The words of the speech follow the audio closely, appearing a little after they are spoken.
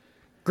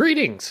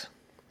Greetings!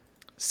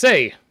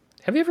 Say,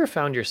 have you ever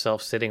found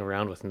yourself sitting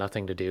around with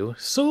nothing to do?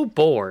 So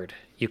bored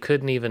you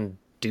couldn't even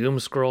doom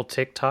scroll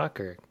TikTok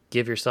or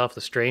give yourself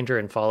the stranger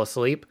and fall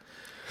asleep?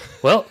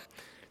 Well,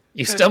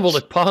 you stumbled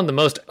upon the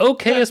most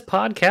okayest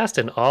podcast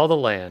in all the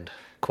land.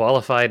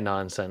 Qualified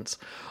Nonsense.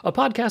 A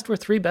podcast where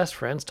three best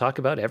friends talk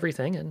about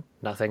everything and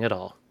nothing at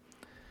all.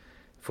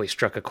 If we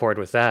struck a chord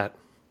with that,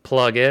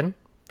 plug in,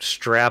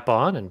 strap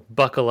on, and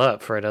buckle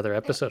up for another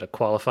episode of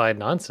Qualified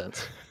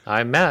Nonsense.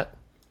 I'm Matt.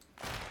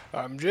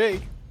 I'm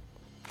Jake.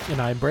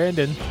 And I'm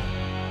Brandon.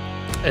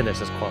 And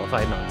this is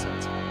Qualified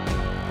Nonsense.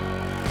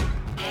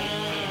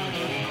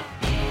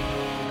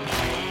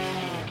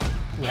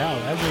 Wow,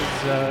 that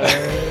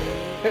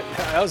was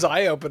That was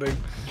eye-opening.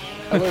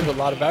 I learned a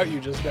lot about you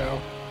just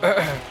now.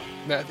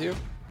 Matthew?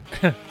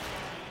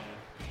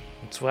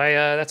 That's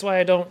why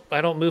I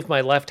don't move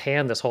my left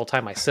hand this whole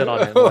time I sit on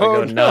it and let it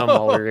go numb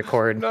while we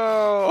record.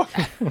 No.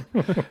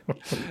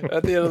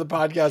 At the end of the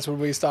podcast, when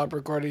we stop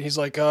recording, he's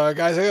like,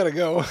 guys, I gotta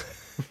go.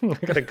 I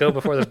gotta go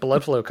before this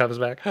blood flow comes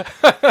back.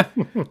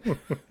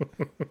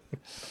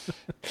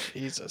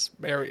 Jesus,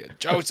 Mary and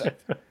Joseph.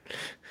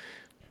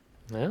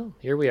 Well,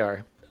 here we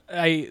are.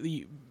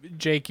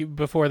 Jake,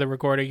 before the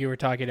recording, you were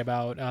talking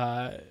about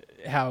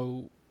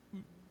how,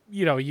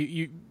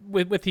 you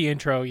with the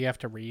intro, you have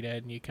to read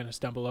it and you kind of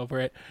stumble over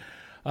it.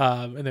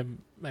 And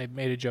then I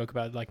made a joke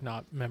about like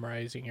not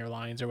memorizing your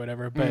lines or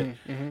whatever. But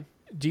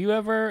do you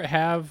ever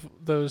have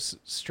those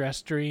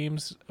stress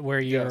dreams where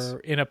you're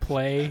in a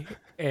play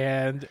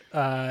and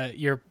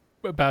you're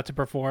about to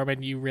perform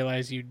and you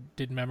realize you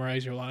didn't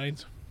memorize your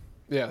lines?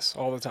 Yes,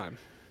 all the time.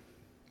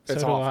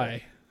 It's so do awful.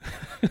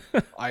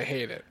 I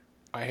hate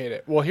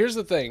it. Well, here's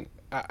the thing.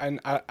 I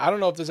don't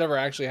know if this ever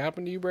actually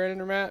happened to you, Brandon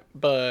or Matt,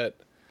 but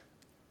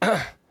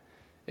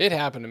it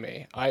happened to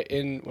me.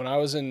 When I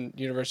was in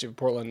University of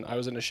Portland, I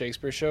was in a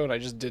Shakespeare show and I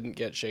just didn't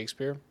get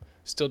Shakespeare.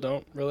 Still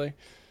don't really.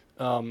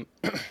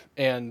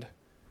 And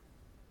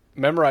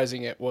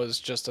memorizing it was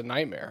just a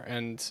nightmare.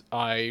 And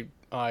I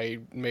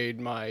made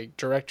my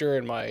director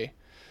and my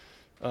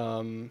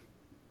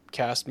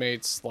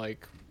castmates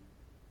like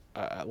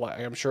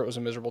I'm sure it was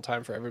a miserable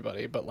time for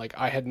everybody, but like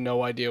I had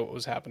no idea what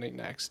was happening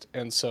next.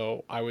 And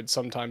so I would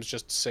sometimes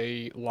just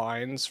say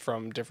lines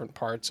from different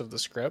parts of the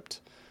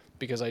script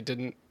because I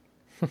didn't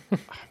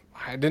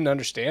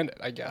understand it,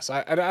 I guess.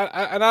 I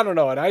don't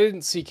know. And I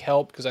didn't seek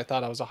help because I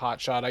thought I was a hot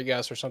shot, I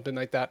guess, or something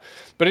like that.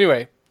 But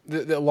anyway,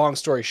 the long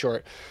story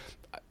short,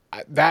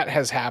 that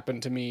has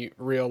happened to me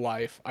real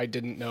life. I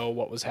didn't know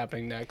what was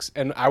happening next.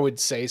 And I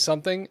would say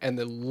something and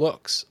the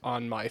looks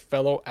on my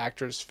fellow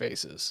actors'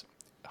 faces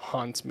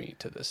haunts me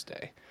to this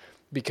day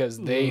because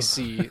they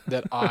see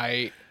that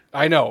I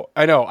know.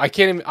 I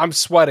can't even, I'm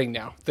sweating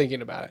now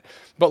thinking about it.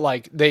 But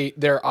like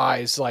their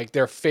eyes, like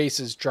their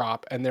faces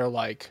drop and they're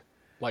like,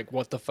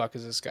 what the fuck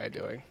is this guy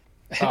doing?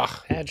 Ugh,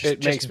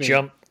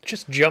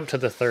 Just jump to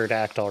the third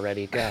act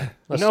already. God.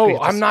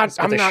 I'm not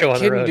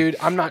kidding, dude.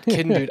 I'm not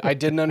kidding, dude. I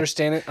didn't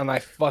understand it and I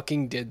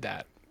fucking did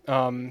that. I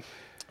don't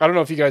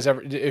know if you guys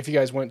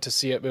went to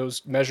see it. It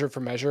was Measure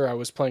for Measure. I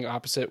was playing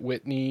opposite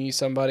Whitney,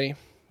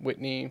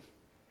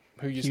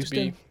 who used Houston?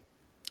 to be.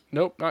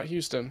 Nope, not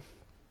Houston.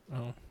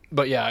 Oh.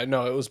 But yeah,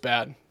 no, it was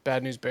bad.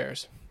 Bad News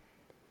Bears.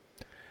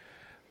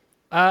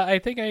 I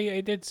think I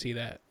did see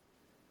that.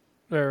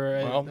 Or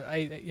Well,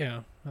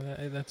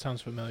 that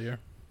sounds familiar.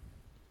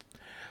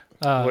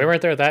 We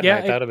weren't there that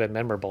night. I- That would have been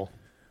memorable.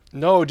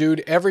 no,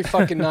 dude, every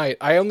fucking night.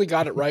 I only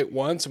got it right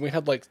once, and we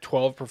had like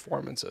 12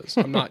 performances.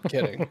 I'm not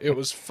kidding. It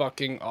was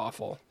fucking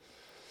awful.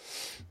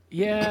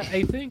 Yeah,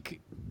 I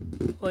think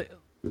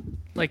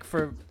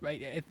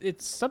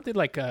it's something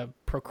like a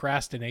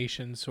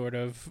procrastination sort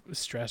of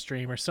stress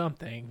dream or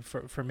something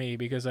for me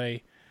because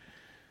I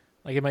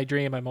like in my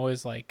dream I'm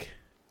always like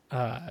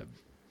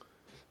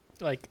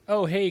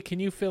oh hey, can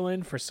you fill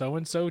in for so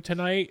and so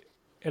tonight?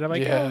 And I'm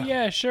like, Yeah. oh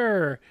yeah,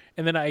 sure.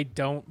 And then I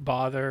don't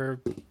bother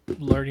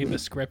learning the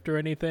script or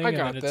anything. I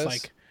got and then this.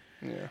 it's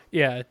like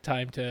Yeah.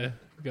 time to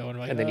go and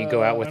like, And then you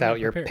go out I'm without not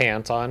your prepared.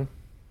 pants on.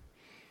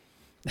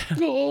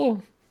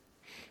 Oh.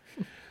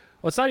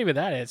 Well, it's not even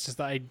that. It's just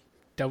that I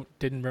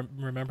didn't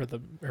remember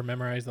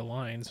memorize the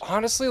lines.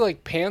 Honestly,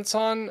 like pants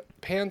on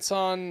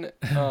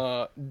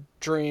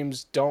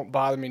dreams don't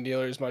bother me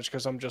nearly as much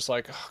because I'm just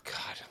like, oh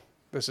god,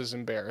 this is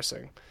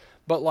embarrassing.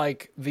 But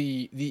like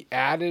the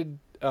added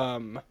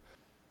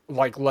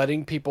like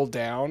letting people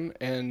down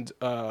and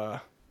I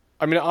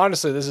mean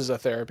honestly, this is a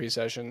therapy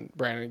session,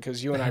 Brandon,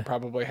 because you and I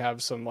probably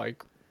have some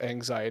like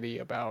anxiety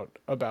about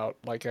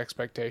like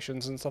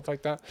expectations and stuff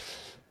like that.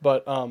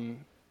 But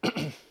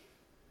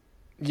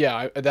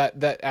yeah,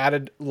 that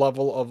added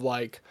level of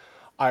like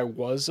I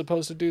was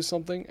supposed to do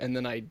something and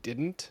then I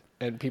didn't,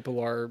 and people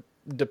are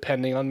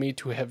depending on me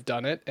to have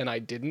done it and I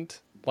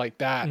didn't. Like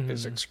that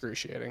is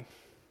excruciating.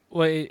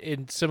 Well,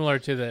 it's similar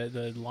to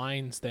the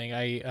lines thing.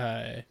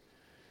 I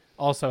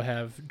also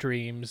have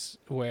dreams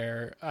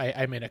where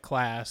I'm in a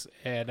class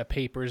and a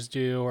paper's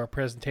due or a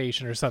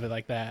presentation or something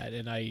like that,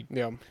 and I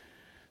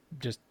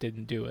just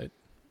didn't do it.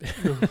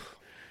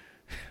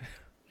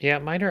 Yeah,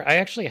 mine are. I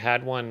actually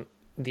had one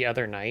the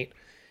other night,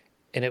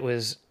 and it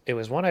was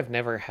one I've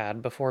never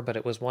had before, but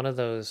it was one of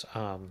those.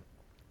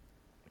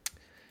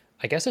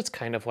 I guess it's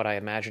kind of what I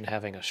imagine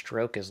having a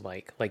stroke is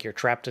like. Like you're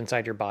trapped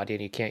inside your body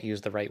and you can't use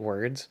the right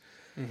words.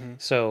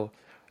 So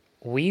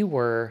we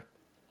were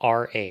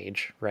our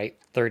age, right?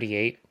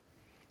 38,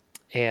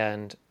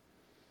 and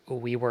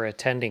we were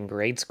attending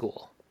grade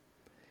school.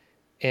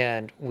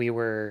 And we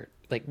were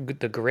like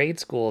the grade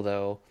school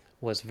though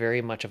was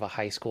very much of a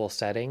high school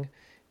setting,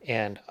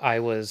 and I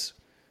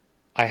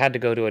had to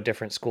go to a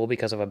different school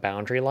because of a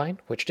boundary line,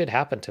 which did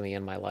happen to me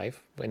in my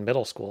life in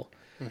middle school.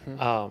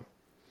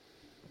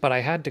 But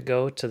I had to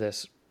go to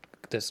this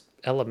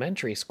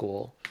elementary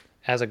school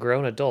as a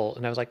grown adult,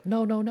 and I was like,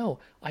 no,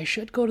 I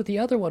should go to the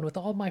other one with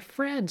all my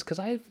friends because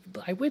I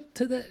went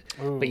to the.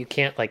 Ooh. But you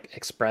can't like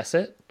express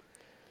it.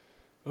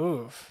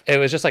 Oof. It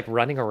was just like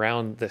running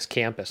around this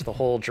campus the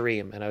whole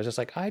dream, and I was just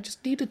like, I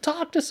just need to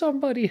talk to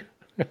somebody.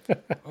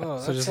 Oh,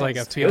 So that just like a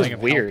sounds- feeling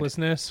of weird.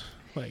 helplessness.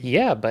 Like,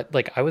 Yeah, but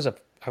like I was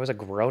a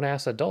grown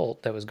ass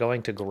adult that was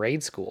going to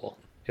grade school.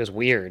 It was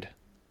weird.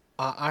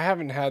 I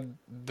haven't had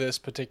this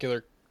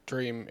particular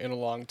dream in a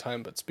long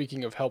time, but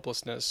speaking of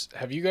helplessness,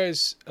 have you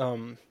guys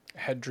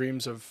had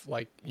dreams of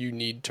like you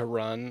need to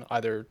run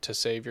either to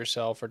save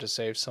yourself or to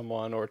save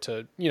someone or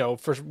to,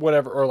 for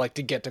whatever, or like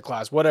to get to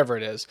class, whatever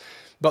it is,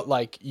 but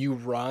like you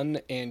run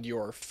and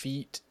your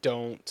feet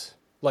don't,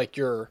 like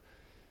you're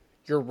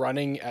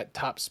running at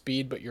top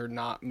speed, but you're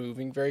not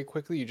moving very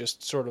quickly. You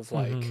just sort of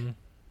like,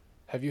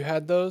 have you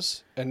had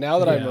those? And now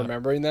that I'm Yeah.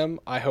 remembering them,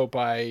 I hope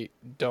I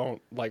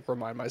don't like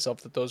remind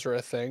myself that those are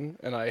a thing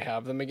and I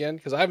have them again,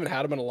 because I haven't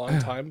had them in a long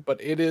time, but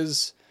it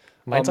is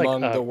Mine's like,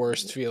 among the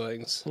worst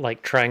feelings.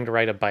 Like trying to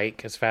ride a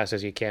bike as fast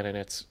as you can, and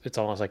it's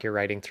almost like you're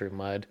riding through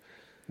mud.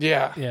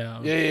 Yeah. Yeah.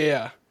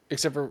 Yeah.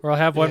 Except for, or I'll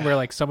have one yeah. where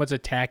like someone's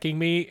attacking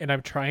me and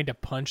I'm trying to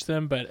punch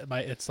them, but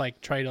it's like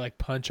trying to like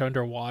punch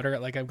underwater.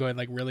 Like I'm going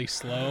like really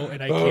slow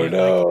and I can't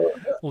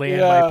like land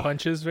Yeah. my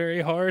punches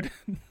very hard.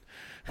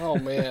 Oh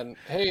man.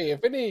 Hey,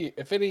 if any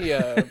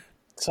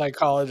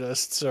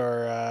psychologists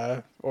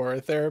or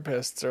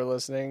therapists are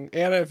listening,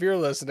 Anna, if you're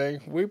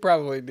listening, we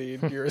probably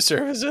need your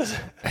services.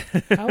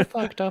 How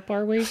fucked up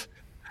are we?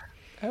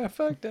 How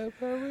fucked up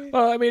are we?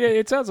 Well, I mean,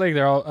 it sounds like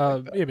they're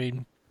all,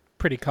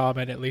 pretty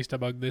common, at least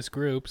among this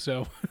group.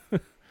 So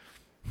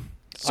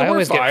So I we're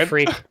always fine. get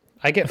freaked.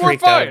 I get We're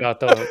freaked out fine. about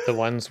the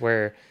ones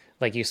where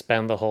like you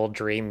spend the whole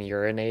dream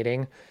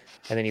urinating,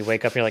 and then you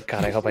wake up and you're like,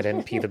 God, I hope I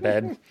didn't pee the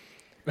bed.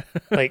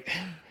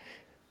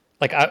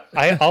 Like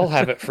I'll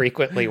have it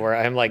frequently where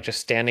I'm like just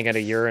standing at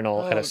a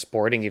urinal at a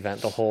sporting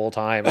event the whole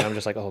time, and I'm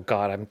just like, oh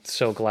God, I'm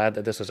so glad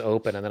that this was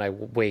open, and then I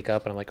wake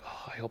up and I'm like,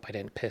 oh, I hope I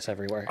didn't piss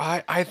everywhere.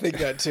 I think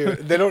that too.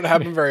 They don't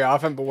happen very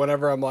often, but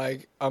whenever I'm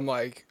like,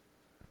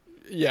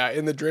 yeah,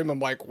 in the dream, I'm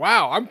like,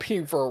 wow, I'm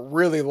peeing for a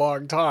really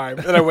long time.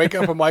 And I wake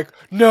up, I'm like,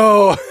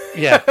 no.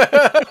 Yeah.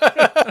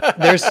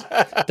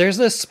 There's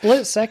this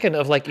split second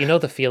of like,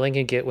 the feeling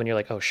you get when you're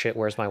like, oh shit,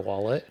 where's my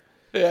wallet?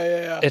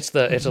 Yeah. It's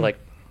like,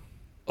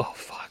 oh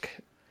fuck,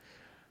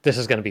 this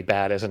is gonna be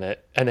bad, isn't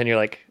it? And then you're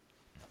like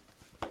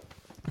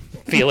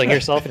feeling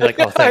yourself, and you're like,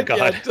 oh thank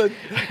God.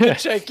 To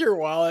check your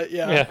wallet.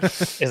 Yeah. Yeah.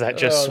 Is that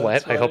just Oh,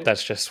 sweat? that's I hope funny.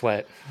 that's just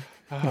sweat.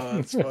 Oh,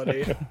 that's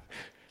funny.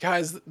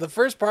 Guys, the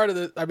first part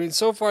of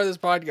so far this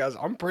podcast,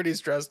 I'm pretty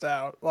stressed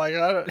out. Like,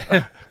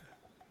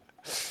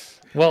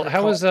 Well,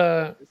 how was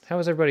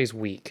everybody's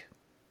week?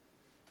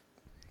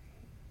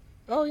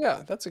 oh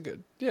yeah, that's a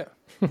good, yeah.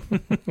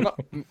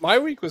 My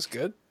week was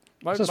good.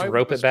 Let's just my week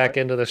rope was it back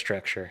fine. into the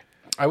structure.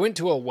 I went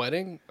to a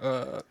wedding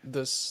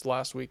this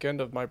last weekend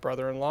of my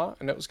brother-in-law,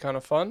 and it was kind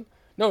of fun.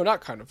 No,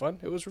 not kind of fun.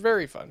 It was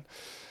very fun.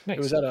 Nice.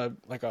 It was at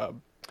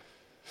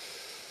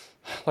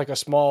a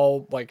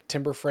small like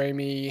timber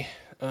framey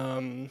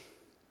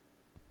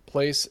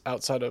place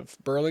outside of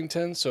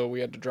Burlington, so we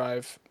had to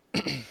drive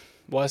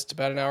west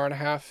about an hour and a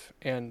half,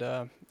 and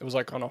it was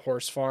like on a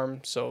horse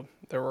farm, so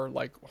there were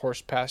like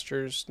horse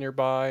pastures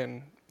nearby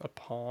and a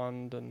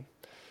pond, and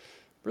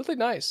really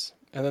nice.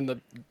 And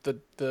then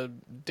the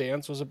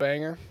dance was a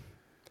banger.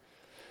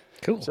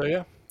 Cool. So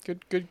yeah,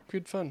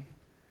 good fun.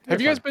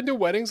 Have you guys been to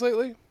weddings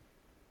lately?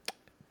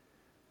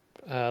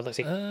 Let's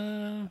see.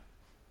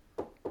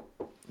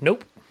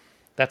 Nope.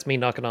 That's me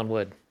knocking on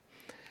wood.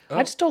 Oh.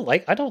 I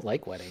don't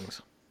like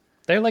weddings.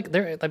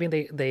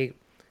 They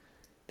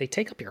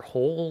take up your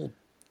whole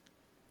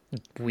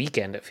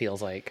weekend, it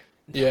feels like.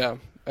 Yeah,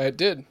 it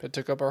did. It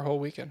took up our whole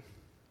weekend.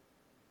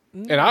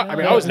 And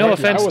I was No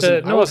lucky. I offense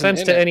wasn't- to I wasn't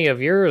in it. any of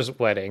yours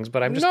weddings,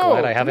 but I'm just No,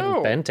 glad I haven't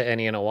no. been to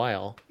any in a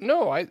while.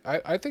 No,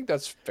 I think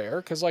that's fair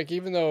because like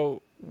even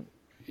though,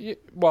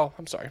 well,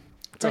 I'm sorry.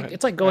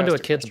 It's like going to a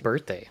kid's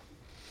birthday.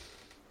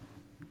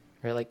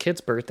 Right, like kids'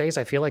 birthdays,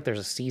 I feel like there's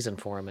a season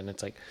for them, and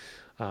it's like,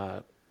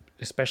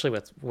 especially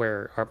with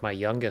where my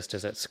youngest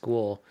is at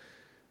school,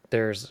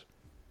 it's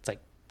like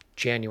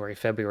January,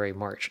 February,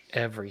 March.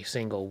 Every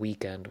single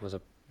weekend was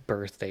a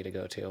birthday to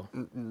go to.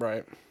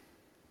 Right.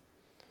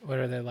 what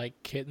are they, like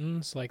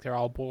kittens? Like they're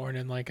all born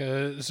in like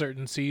a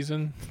certain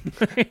season?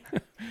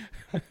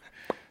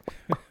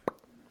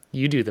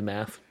 You do the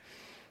math.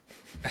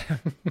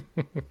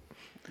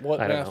 What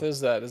I don't math know.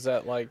 is that? Is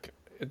that like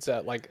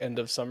end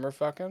of summer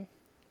fucking?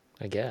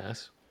 I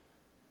guess.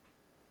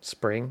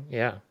 Spring,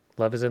 yeah.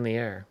 Love is in the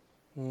air.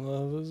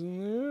 Love is in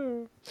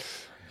the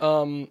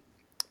air.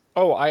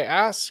 Oh, I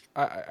ask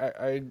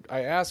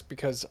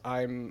because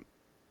I'm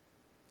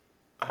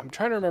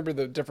trying to remember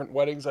the different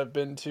weddings I've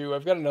been to.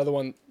 I've got another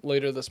one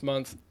later this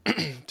month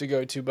to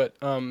go to, but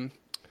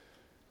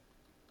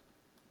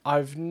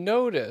I've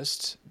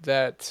noticed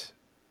that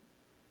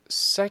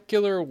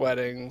secular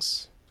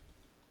weddings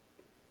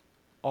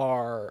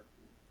are.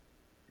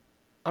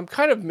 I'm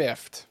kind of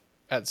miffed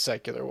at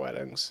secular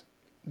weddings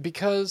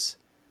because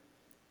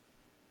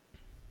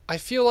I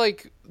feel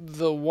like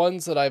the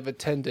ones that I've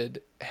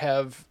attended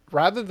have,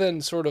 rather than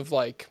sort of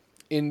like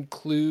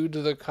include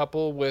the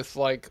couple with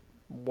like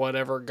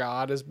whatever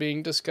God is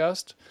being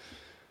discussed,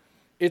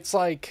 it's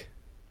like,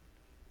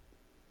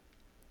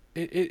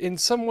 in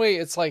some way,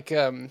 it's like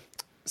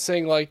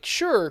saying like,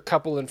 sure,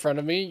 couple in front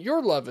of me,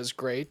 your love is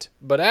great,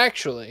 but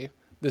actually,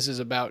 this is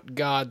about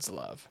God's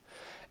love.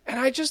 And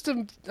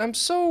I'm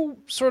so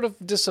sort of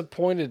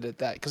disappointed at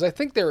that, because I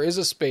think there is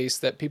a space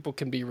that people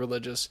can be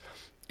religious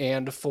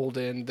and fold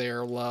in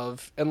their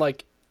love. And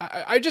like,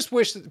 I just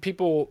wish that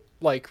people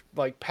like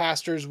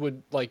pastors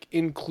would like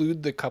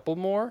include the couple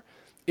more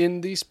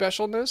in the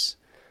specialness.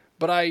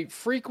 But I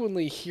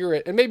frequently hear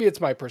it, and maybe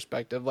it's my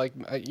perspective, like,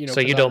 So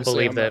you don't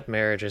believe that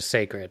marriage is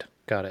sacred.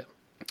 Got it.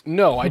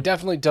 No, I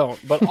definitely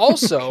don't. But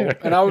also,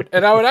 and I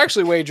would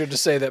actually wager to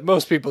say that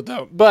most people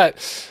don't. But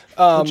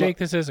Well, Jake,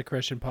 this is a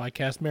Christian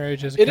podcast.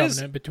 Marriage is a It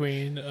covenant is-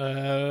 between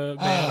a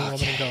man, a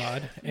woman, and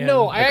God. And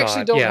no, I actually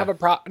God, don't yeah. have a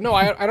problem. No,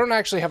 I don't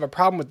actually have a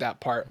problem with that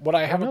part. What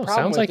I have a know,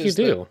 problem sounds with like you is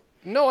that- do.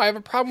 no, I have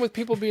a problem with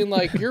people being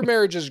like, your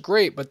marriage is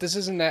great, but this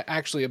isn't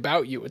actually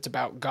about you. It's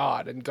about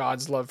God and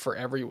God's love for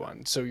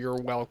everyone. So you're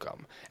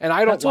welcome. And I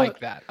don't That's like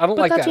what- that. I don't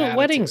But like that's that what attitude.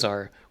 weddings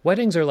are.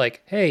 Weddings are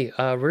like, hey,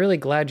 really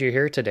glad you're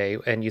here today,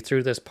 and you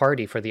threw this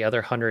party for the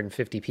other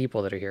 150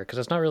 people that are here, because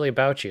it's not really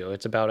about you.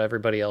 It's about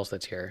everybody else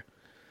that's here.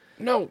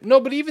 No,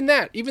 but even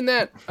that, I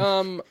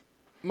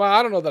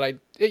don't know that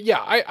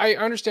I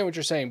understand what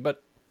you're saying,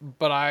 but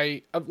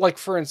I, like,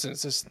 for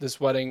instance, this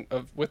wedding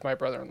with my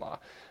brother-in-law,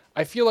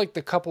 I feel like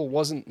the couple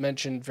wasn't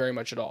mentioned very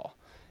much at all.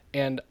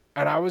 And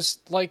I was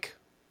like,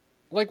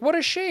 what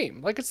a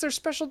shame. Like, it's their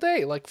special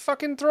day. Like,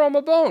 fucking throw them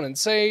a bone and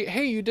say,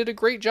 hey, you did a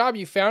great job.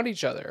 You found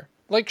each other.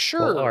 Like,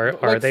 sure. Well, are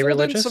like, they fold in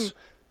religious?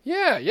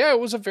 Yeah. It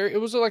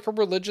was like a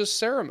religious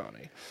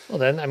ceremony. Well,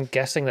 then I'm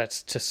guessing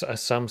that's to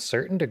some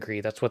certain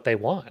degree, that's what they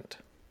want,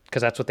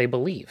 because that's what they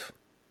believe.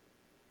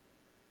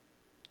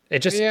 It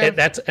just Yeah.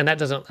 that's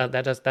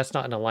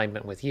not in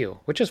alignment with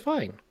you, which is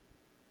fine.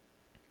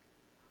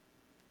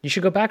 You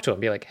should go back to him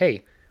and be like,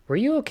 hey, were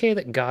you okay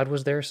that God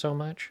was there so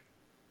much?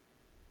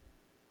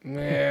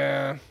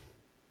 Yeah.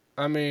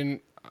 I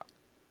mean,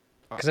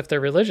 Because if they're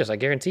religious, I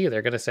guarantee you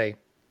they're going to say,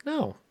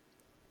 no.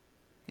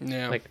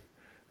 yeah. Like,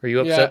 were you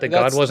Yeah, upset that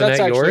God wasn't that's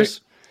at actually-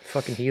 yours?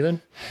 Fucking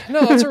heathen.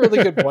 No, that's a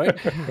really good point.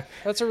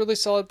 That's a really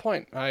solid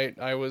point.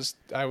 I was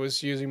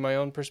using my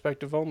own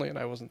perspective only, and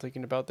I wasn't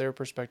thinking about their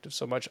perspective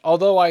so much.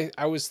 Although I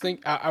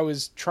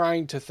was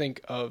trying to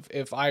think of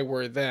if I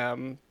were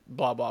them,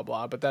 blah blah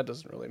blah, but that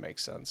doesn't really make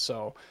sense.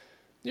 So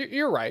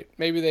you're right.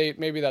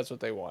 Maybe that's what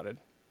they wanted.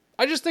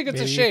 I just think it's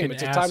Maybe a you shame. can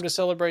It's a ask- time to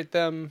celebrate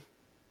them.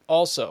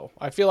 Also,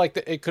 I feel like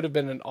it could have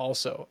been an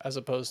also as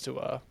opposed to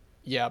a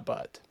yeah,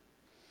 but.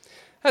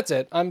 That's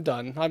it. I'm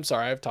done. I'm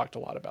sorry. I've talked a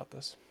lot about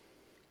this.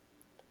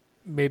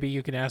 maybe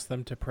you can ask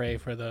them to pray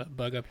for the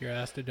bug up your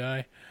ass to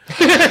die.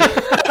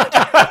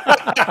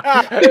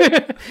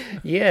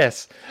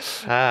 Yes.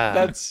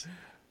 That's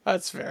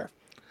fair.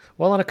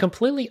 Well, on a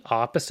completely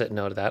opposite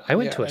note of that, I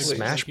went Yeah, to a please.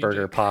 Smash Thank you,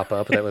 Burger Jake.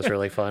 pop-up that was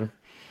really fun.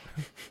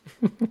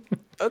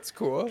 That's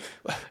cool.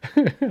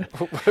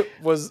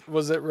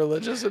 Was it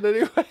religious in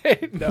any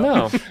way?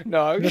 No,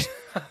 No, I'm just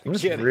I'm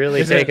just kidding.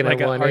 really Is it taking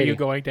like a a, are 180. you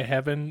going to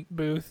heaven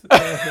booth? Thing?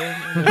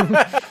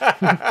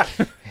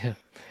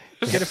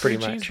 Get a free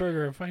pretty much.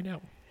 cheeseburger and find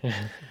out.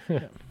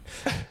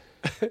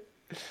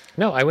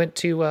 No, I went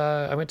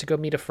to go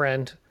meet a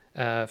friend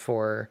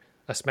for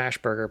a Smash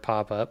Burger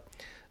pop-up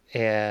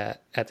at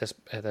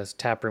this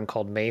tap room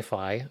called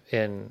Mayfly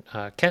in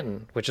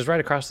Kenton, which is right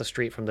across the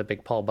street from the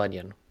Big Paul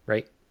Bunyan,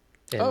 right?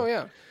 Oh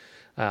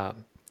yeah.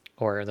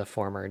 Or the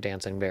former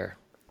Dancing Bear,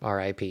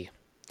 R.I.P.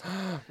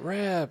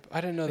 Rip.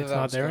 I didn't know that It's that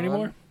not was there gone.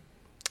 anymore.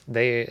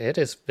 It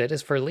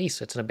is for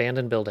lease. It's an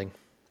abandoned building.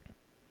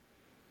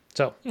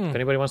 So if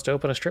anybody wants to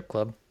open a strip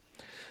club,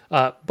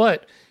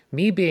 but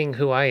me being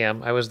who I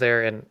am, I was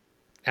there an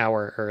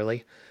hour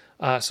early.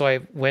 So I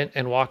went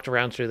and walked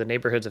around through the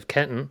neighborhoods of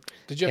Kenton.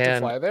 Did you have to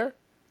and- fly there?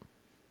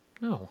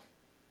 No.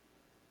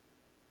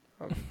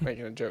 I'm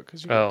making a joke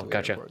because you. Oh, went to the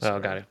gotcha. airport, Oh,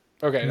 sorry. got it.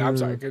 Okay, no, I'm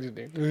sorry.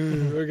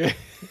 Continue. Okay.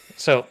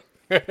 So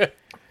I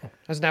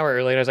was an hour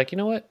early, and I was like, you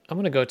know what? I'm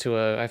gonna go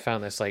to I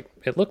found this, like,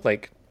 it looked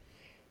like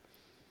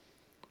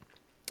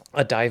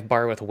a dive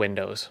bar with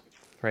windows,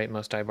 right?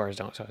 Most dive bars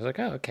don't. So I was like,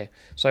 oh, okay.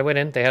 So I went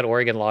in. They had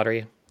Oregon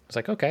Lottery. I was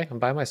like, okay, I'm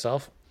by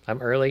myself.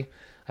 I'm early.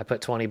 I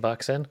put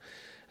 $20 in, and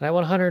I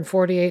won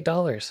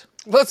 $148.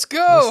 Let's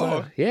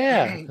go.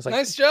 Yeah. It's like,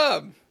 Nice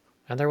job.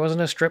 and there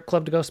wasn't a strip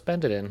club to go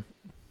spend it in.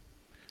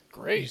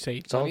 Great. You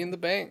say all- Money in the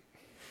bank.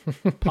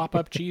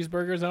 pop-up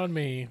cheeseburgers on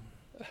me.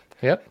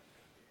 Yep.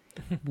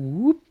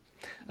 Whoop.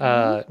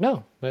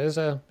 No, it was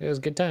a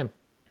good time.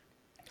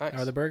 Nice.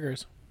 How are the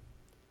burgers?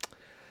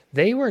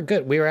 They were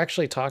good. We were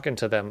actually talking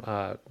to them.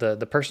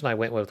 The person I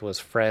went with was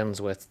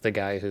friends with the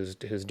guy who's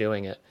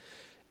doing it,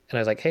 and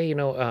I was like, hey,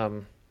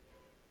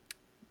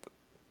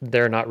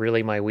 they're not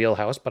really my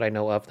wheelhouse, but I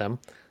know of them.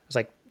 I was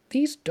like,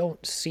 these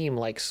don't seem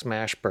like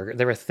smash burger.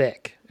 They were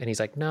thick, and he's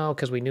like, no,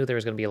 because we knew there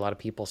was going to be a lot of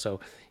people. So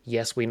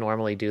yes, we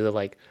normally do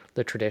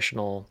the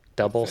traditional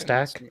double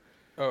stack.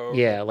 Oh,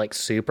 Yeah, like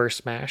super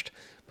smashed.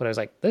 But I was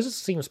like, this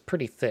seems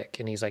pretty thick.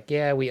 And he's like,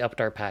 yeah, we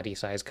upped our patty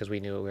size because we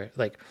knew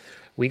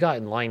we got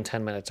in line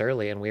 10 minutes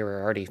early and we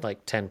were already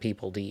like 10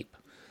 people deep.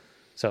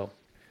 So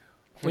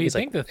Well, you he's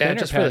think like, the thinner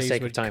just for the patties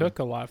sake of would time. cook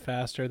a lot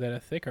faster than a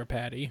thicker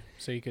patty,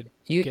 so you could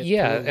get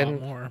yeah, through a lot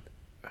and more.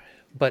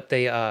 but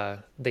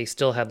they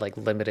still had like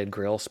limited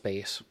grill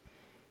space.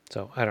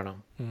 So I don't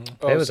know.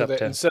 Oh, It was so up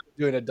to instead of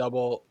doing a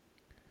double.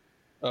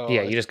 Oh,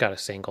 yeah, you just got a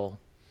single,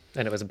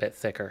 and it was a bit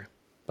thicker,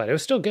 but it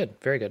was still good,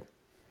 very good.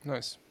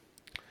 Nice.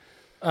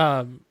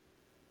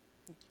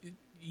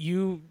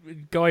 You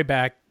going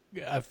back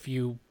a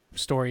few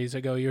stories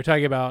ago, you were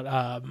talking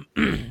about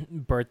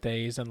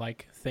birthdays and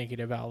like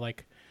thinking about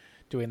like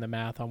doing the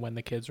math on when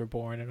the kids were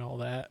born and all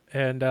that.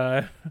 And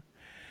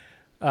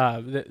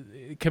the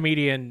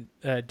comedian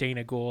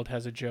Dana Gould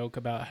has a joke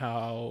about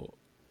how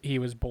he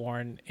was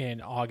born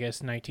in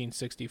August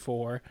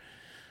 1964,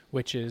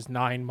 which is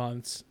 9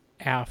 months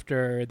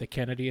after the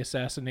Kennedy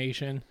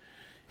assassination.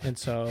 And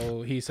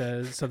so he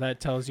says, so that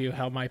tells you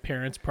how my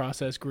parents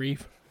process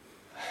grief.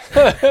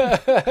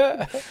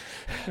 That's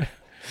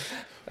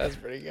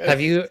pretty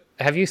good.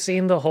 Have you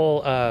seen the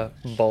whole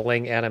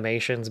bowling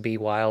animations be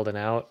wild and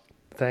out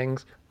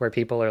things where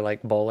people are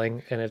like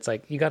bowling and it's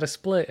like you got to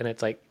split and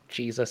it's like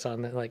Jesus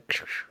on the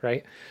like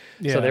right?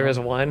 Yeah. So there was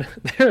one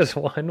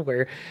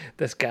where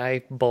this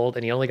guy bowled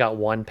and he only got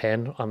one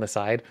pin on the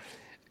side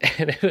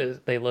and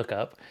they look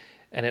up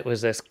and it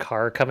was this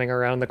car coming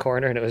around the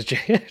corner and it was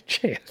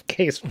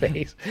JFK's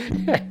face.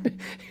 And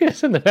he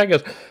was in the back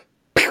goes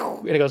pew,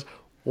 and it goes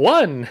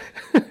 1.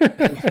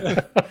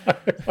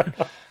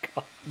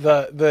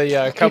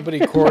 The company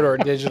Corridor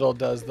Digital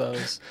does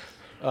those.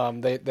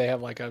 They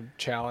have like a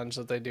challenge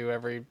that they do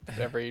every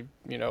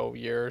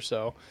year or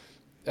so,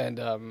 and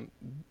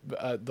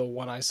the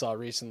one I saw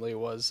recently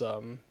was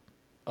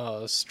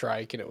a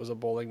strike, and it was a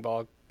bowling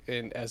ball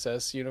in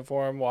SS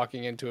uniform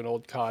walking into an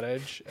old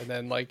cottage, and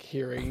then like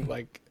hearing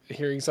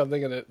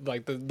something, and it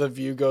like the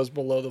view goes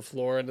below the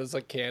floor, and there's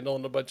a candle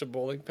and a bunch of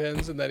bowling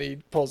pins, and then he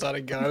pulls out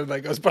a gun and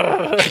like goes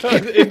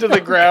into the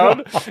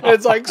ground, and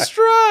it's like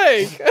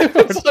strike.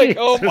 It's like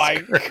oh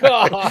my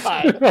god.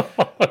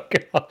 Oh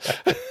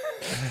god.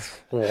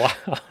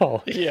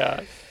 Wow.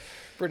 Yeah,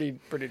 pretty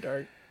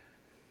dark.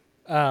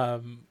 Huh.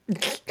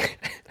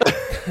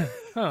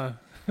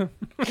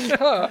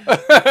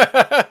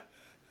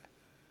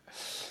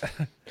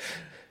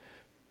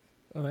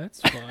 Well,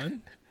 that's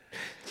fun.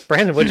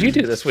 Brandon, what did you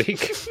do this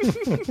week?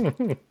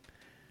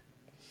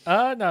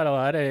 Not a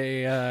lot.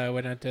 I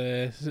went out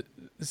to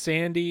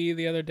Sandy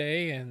the other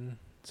day and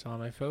saw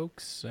my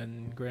folks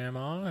and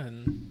grandma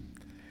and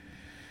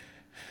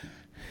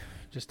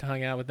just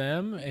hung out with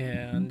them,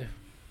 and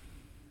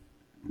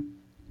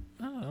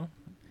I don't know.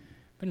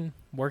 Been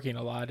working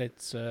a lot.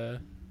 It's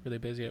really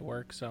busy at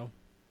work, so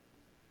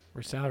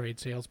we're salaried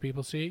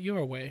salespeople. See it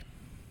your way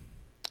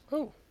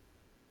Oh,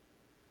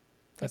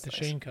 at the nice.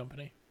 Shane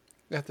Company,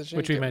 At the Shane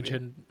which we Company.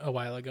 mentioned a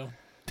while ago.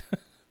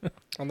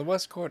 On the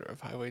west corner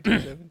of Highway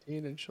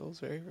 217 and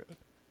Shullsbury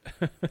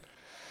Road.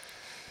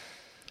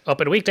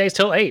 Open weekdays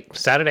till 8,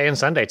 Saturday and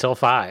Sunday till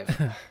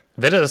 5.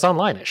 Visit us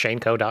online at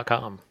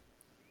shaneco.com.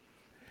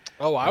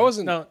 Oh, I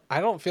wasn't. No.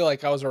 I don't feel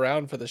like I was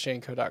around for the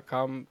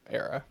ShaneCo.com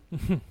era.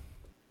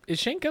 Is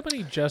Shane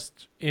Company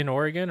just in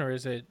Oregon, or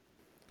is it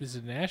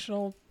a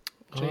national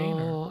chain?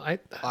 Or? Oh,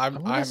 I've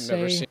wanna never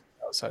say seen it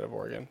outside of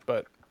Oregon,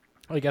 but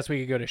I guess we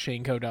could go to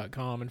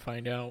shaneco.com and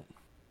find out.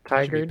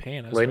 Tiger,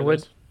 paying us for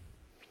Linwood.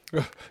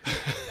 this.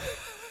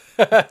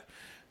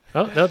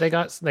 Oh no, they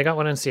got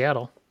one in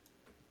Seattle.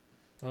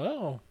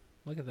 Oh,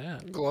 look at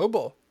that.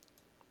 global.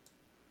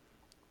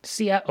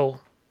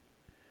 Seattle.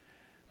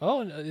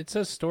 Oh, and it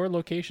says store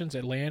locations: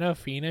 Atlanta,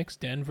 Phoenix,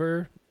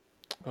 Denver,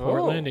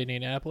 Portland,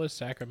 Indianapolis,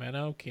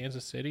 Sacramento,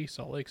 Kansas City,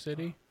 Salt Lake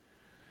City.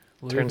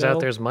 Turns out Louisville,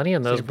 there's money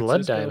in those San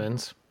blood Francisco.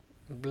 diamonds.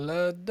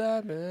 Blood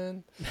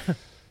diamond.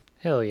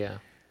 Hell yeah.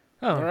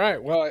 Oh, All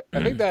right. Well,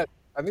 I think that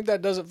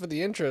does it for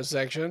the intro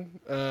section.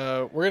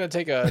 We're gonna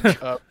take an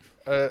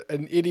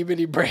itty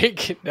bitty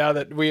break now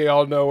that we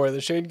all know where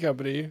the Shane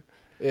Company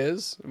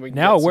is. And we can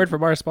now a get word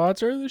from our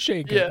sponsor, the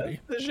Shane Company.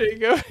 the Shane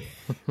Company.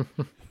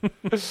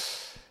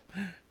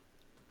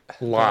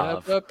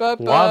 Love.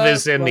 Love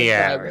is in the Blood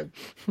air. diamond.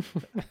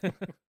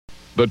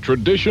 The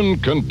tradition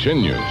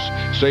continues.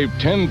 Save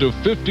 10 to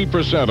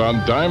 50%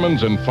 on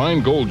diamonds and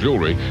fine gold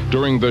jewelry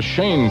during the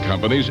Shane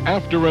Company's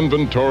after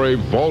inventory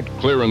vault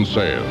clearance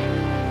sale.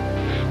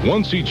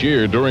 Once each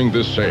year during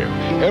this sale,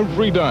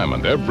 every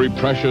diamond, every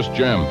precious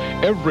gem,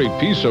 every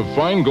piece of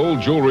fine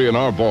gold jewelry in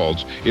our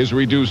vaults is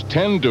reduced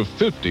 10 to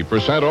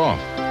 50% off.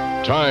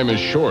 Time is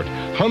short.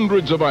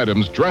 Hundreds of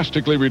items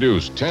drastically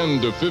reduced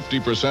 10 to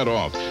 50%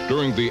 off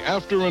during the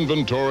after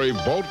inventory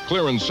vault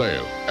clearance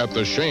sale at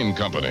the Shane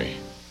Company.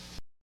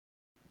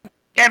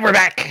 And we're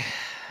back.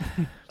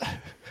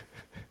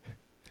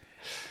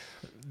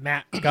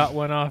 Matt got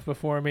one off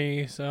before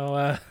me,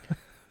 so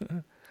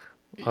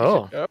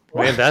Oh,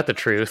 ain't that the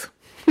truth?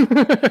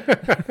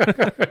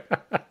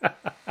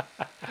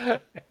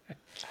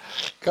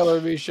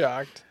 Color me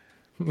shocked.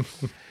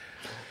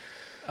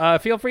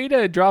 feel free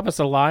to drop us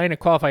a line at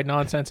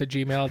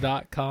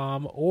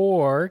qualifiednonsense@gmail.com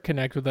or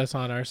connect with us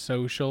on our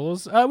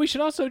socials. We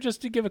should also,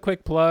 just to give a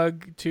quick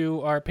plug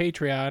to our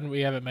Patreon, we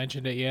haven't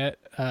mentioned it yet.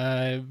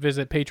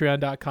 Visit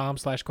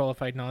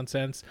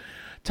patreon.com/qualifiednonsense.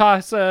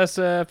 Toss us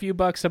a few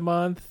bucks a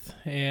month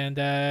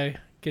and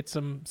get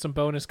some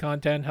bonus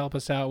content. Help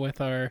us out with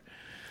our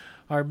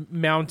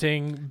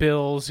mounting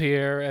bills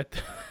here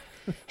at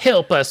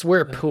Help us,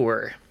 we're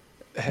poor.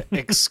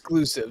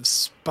 Exclusive,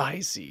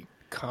 spicy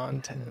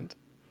content.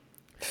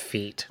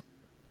 Feet.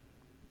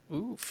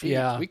 Ooh, feet.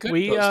 Yeah, we could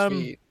we, post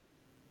feet.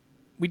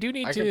 We do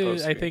need I can to,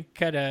 post I feet. think,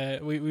 kind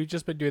of, we've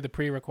just been doing the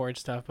pre-record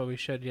stuff, but we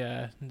should,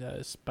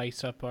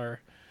 spice up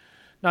our,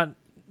 not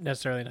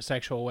necessarily in a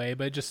sexual way,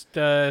 but just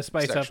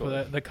spice Sexually.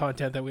 up the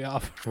content that we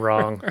offer.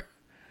 Wrong.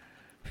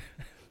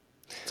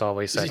 It's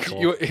always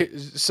sexual.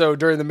 So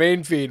during the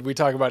main feed, we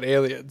talk about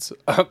aliens,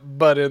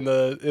 but in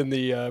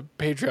the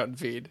Patreon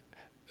feed,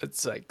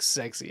 it's like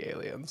sexy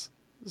aliens.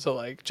 So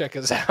like, check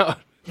us out.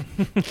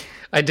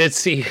 I did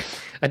see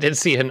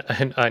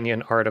an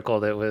Onion article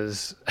that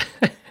was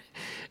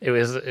it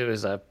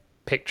was a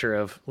picture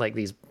of like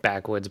these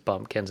backwoods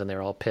bumpkins, and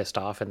they're all pissed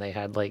off, and they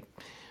had like,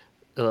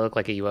 it looked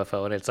like a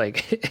UFO, and it's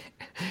like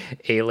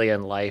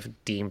alien life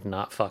deemed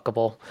not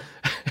fuckable.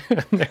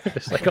 And they're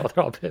just like, oh,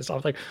 they're all pissed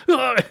off, like,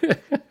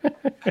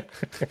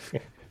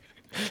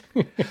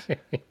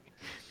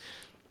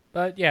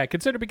 But yeah,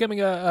 consider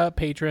becoming a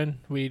patron.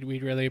 We'd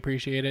really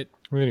appreciate it.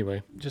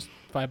 anyway. Just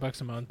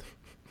 $5 a month.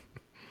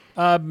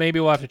 Maybe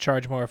we'll have to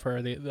charge more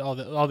for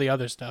all the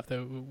other stuff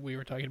that we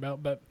were talking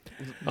about, but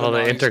All the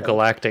naughty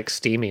intergalactic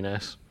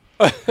steaminess.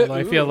 although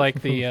I feel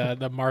like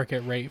the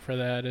market rate for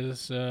that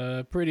is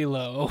pretty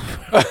low.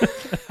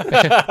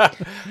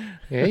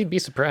 Yeah, you'd be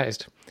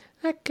surprised.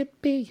 I could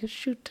be a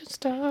shooting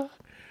star.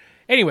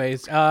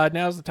 Anyways,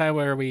 now's the time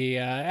where we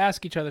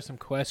ask each other some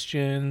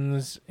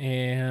questions,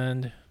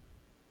 and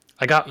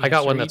I got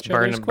Answer one that's each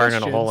other's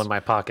burning a hole questions. in my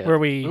pocket. where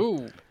we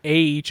Ooh. A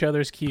each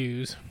other's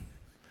cues.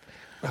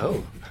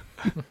 Oh.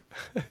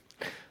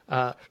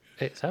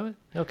 Is that it?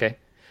 Okay.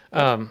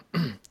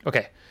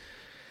 Okay.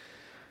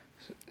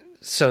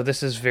 So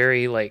this is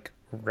very like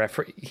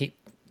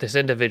this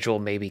individual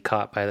may be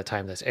caught by the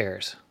time this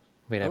airs.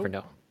 We never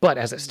know. But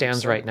as it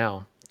stands right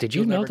now, did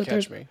you You'll know never that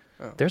catch me.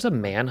 Oh. there's a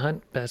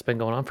manhunt that's been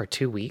going on for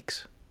 2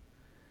 weeks?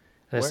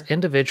 This Where?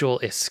 individual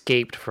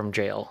escaped from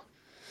jail.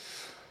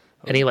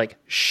 And he like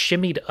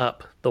shimmied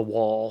up the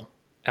wall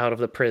out of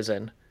the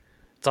prison.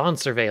 It's on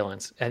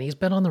surveillance, and he's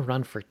been on the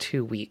run for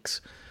 2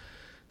 weeks.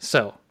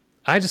 So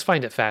I just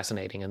find it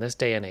fascinating in this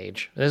day and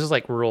age. This is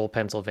like rural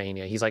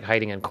Pennsylvania. He's like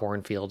hiding in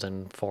cornfields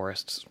and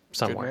forests Good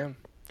somewhere. man.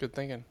 Good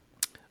thinking.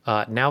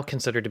 Now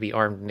considered to be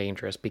armed and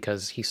dangerous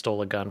because he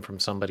stole a gun from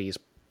somebody's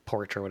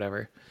porch or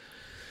whatever.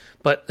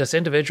 But this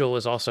individual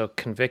was also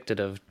convicted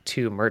of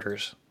 2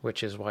 murders,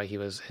 which is why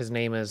his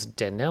name is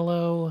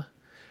Danilo.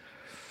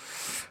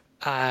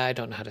 I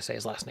don't know how to say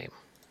his last name,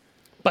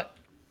 but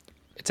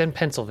it's in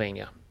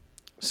Pennsylvania.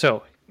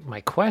 So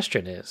my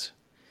question is,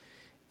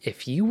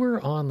 if you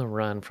were on the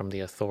run from the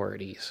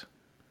authorities,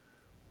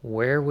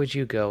 where would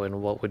you go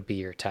and what would be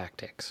your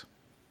tactics?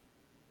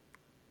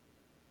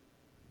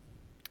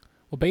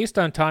 Well, based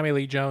on Tommy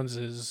Lee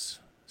Jones's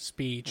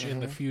speech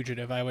in The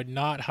Fugitive, I would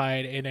not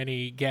hide in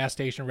any gas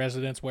station,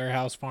 residence,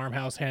 warehouse,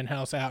 farmhouse, hen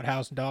house,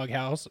 outhouse, dog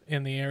house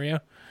in the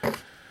area.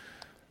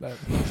 But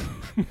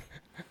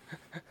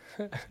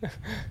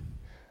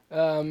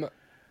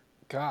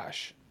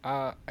Gosh.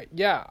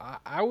 Yeah,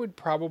 I would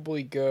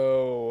probably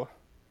go.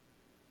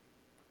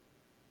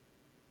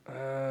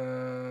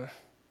 I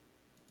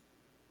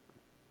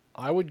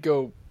would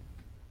go.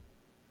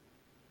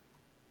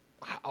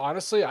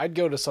 Honestly, I'd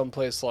go to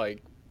someplace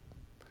like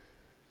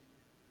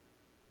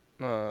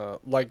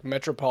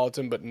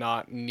Metropolitan, but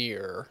not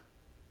near.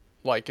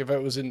 Like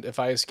if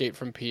I escaped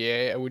from PA,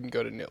 I wouldn't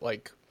go to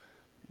like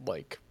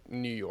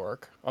New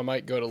York. I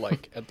might go to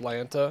like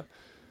Atlanta,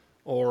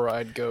 or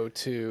I'd go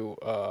to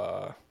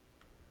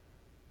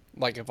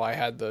like if I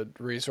had the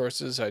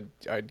resources,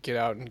 I'd get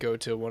out and go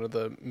to one of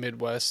the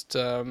Midwest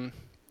Head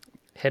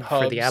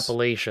for the hubs.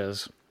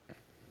 Appalachians.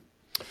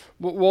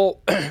 Well,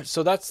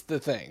 so that's the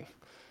thing.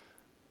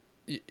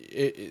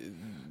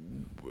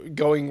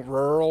 Going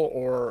rural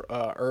or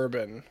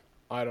urban,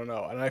 I don't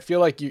know. And I feel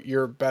like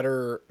you're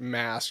better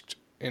masked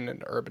in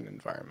an urban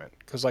environment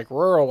because like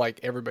rural, like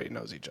everybody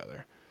knows each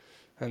other.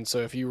 And so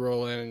if you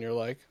roll in and you're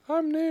like,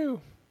 I'm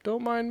new,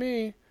 don't mind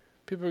me,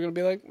 people are going to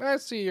be like, I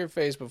see your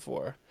face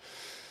before.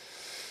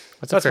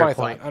 That's my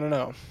point. thought. I don't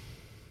know.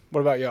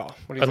 What about y'all?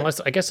 What do you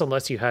think? I guess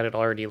unless you had it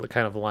already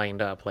kind of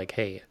lined up, like,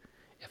 hey,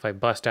 if I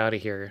bust out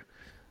of here,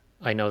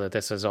 I know that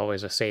this is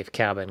always a safe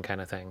cabin kind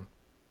of thing.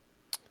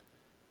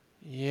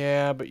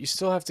 Yeah, but you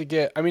still have to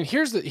get. I mean,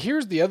 here's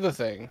the other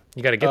thing.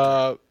 You got to get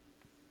there.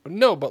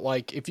 No, but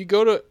like if you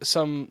go to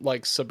some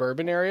like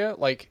suburban area,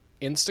 like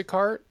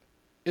Instacart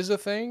is a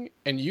thing,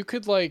 and you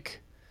could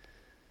like,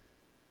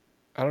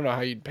 I don't know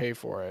how you'd pay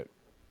for it.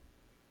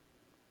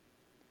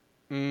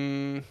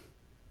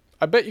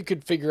 I bet you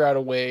could figure out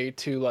a way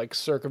to like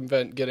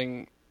circumvent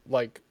getting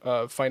like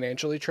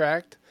financially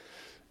tracked,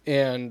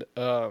 and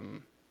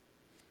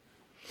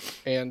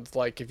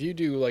like if you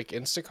do like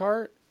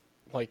Instacart,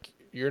 like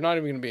you're not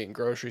even gonna be in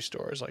grocery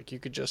stores. Like you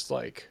could just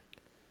like.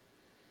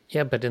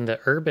 Yeah, but in the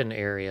urban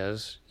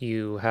areas,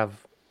 you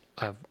have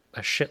a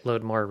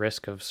shitload more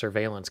risk of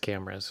surveillance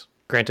cameras.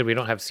 Granted, we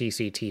don't have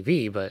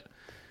CCTV, but...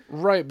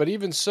 Right, but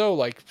even so,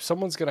 like,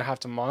 someone's going to have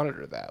to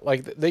monitor that.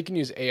 Like, they can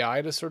use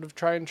AI to sort of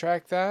try and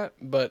track that,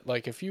 but,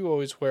 like, if you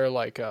always wear,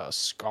 like, a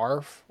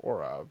scarf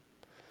or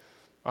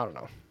I don't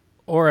know.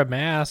 Or a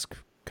mask,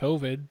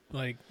 COVID,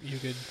 like, you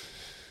could...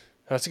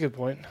 That's a good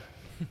point.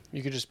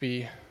 You could just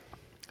be...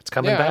 It's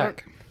coming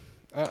back.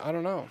 I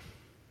don't know.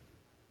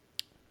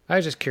 I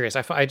was just curious.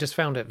 I just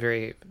found it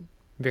very,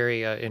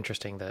 very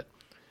interesting that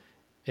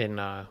in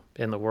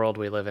the world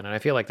we live in, and I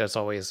feel like that's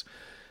always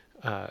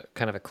kind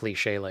of a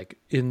cliche. Like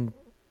in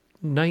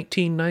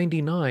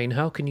 1999,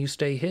 how can you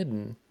stay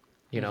hidden?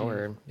 You know,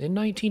 or in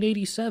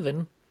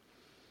 1987,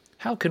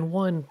 how can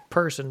one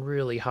person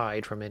really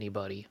hide from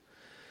anybody?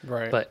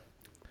 Right. But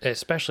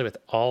especially with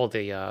all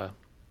the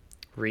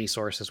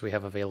resources we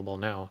have available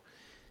now,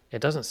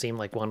 it doesn't seem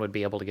like one would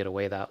be able to get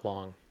away that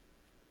long.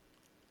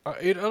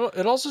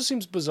 It also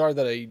seems bizarre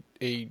that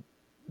a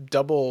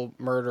double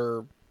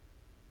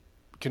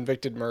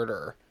convicted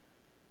murderer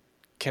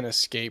can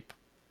escape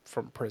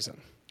from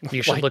prison.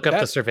 You should Like look up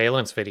that- the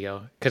surveillance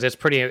video because it's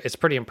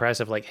pretty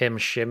impressive. Like him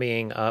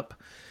shimmying up.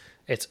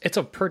 It's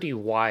a pretty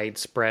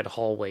widespread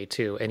hallway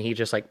too, and he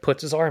just like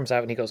puts his arms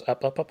out and he goes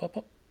up, up, up, up,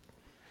 up.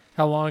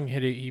 How long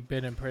had he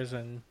been in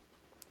prison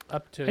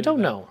up to I don't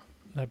know.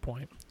 that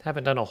point?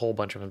 Haven't done a whole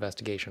bunch of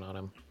investigation on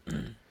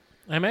him.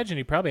 I imagine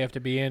he'd probably have to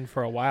be in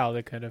for a while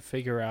to kind of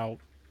figure out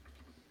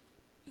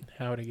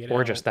how to get out.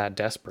 Or just that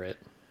desperate.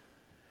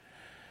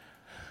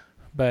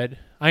 But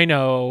I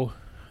know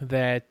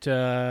that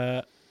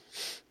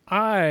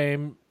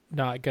I'm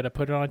not going to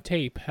put it on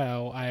tape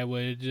how I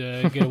would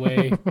get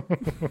away.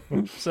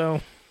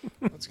 So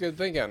That's good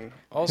thinking.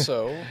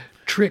 Also,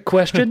 Trick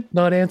question,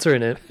 not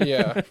answering it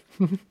yeah,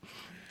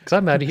 because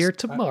I'm out of here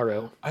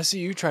tomorrow. I see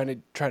you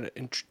trying to.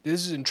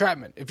 This is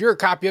entrapment. If you're a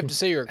cop, you have to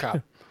say you're a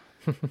cop.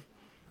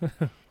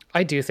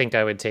 I do think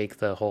I would take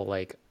the whole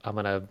like I'm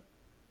gonna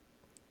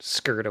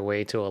skirt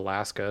away to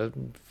Alaska,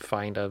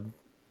 find a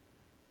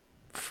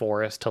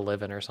forest to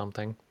live in or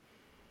something.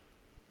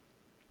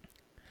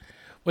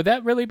 would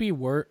that really be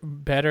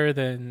better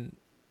than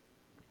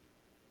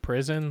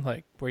prison,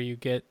 like where you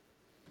get,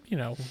 you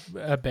know,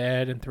 a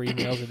bed and 3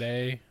 meals a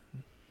day?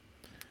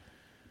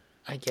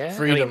 I guess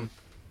Freedom.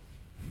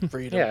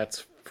 Yeah,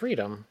 it's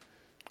freedom.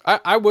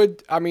 I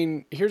would. I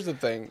mean, here's the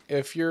thing: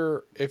 if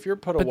you're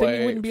put But away, then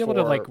you wouldn't be able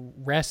to like for-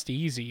 rest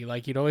easy.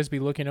 Like you'd always be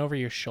looking over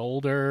your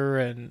shoulder,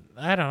 and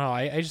I don't know.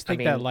 I just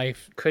think that mean,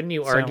 life. Couldn't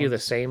you argue the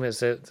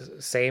sounds-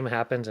 same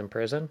happens in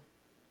prison?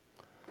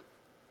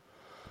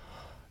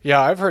 Yeah,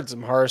 I've heard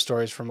some horror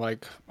stories from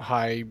like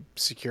high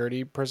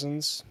security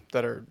prisons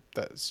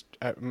that's.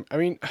 I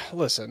mean,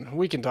 listen,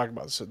 we can talk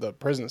about the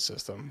prison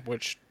system,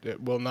 which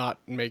it will not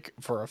make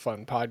for a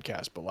fun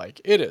podcast, but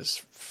like it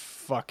is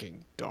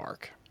fucking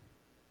dark.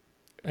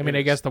 I mean, It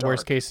I guess is the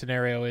worst dark. case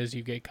scenario is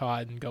you get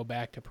caught and go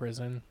back to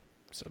prison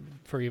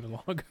for even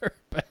longer.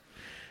 But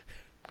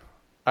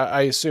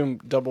I assume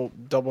double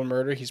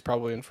murder. He's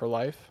probably in for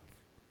life.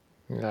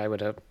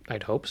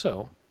 I'd hope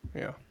so.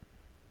 Yeah.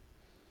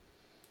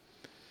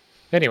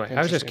 Anyway,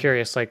 I was just Interesting.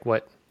 curious, like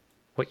what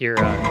your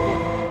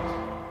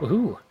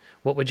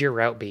what would your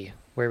route be?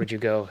 Where would you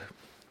go?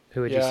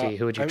 Who would you see?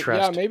 Who would you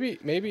trust? Yeah,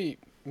 maybe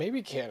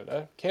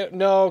Canada.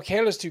 No,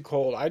 Canada's too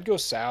cold. I'd go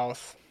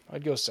south.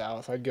 I'd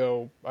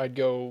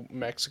go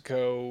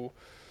Mexico.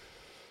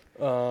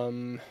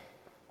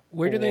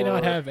 where do they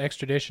not Or- have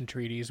extradition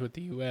treaties with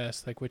the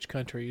U.S.? Like which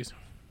countries?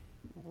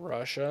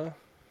 Russia.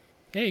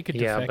 Yeah, you could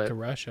Yeah, defect but- to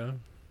Russia.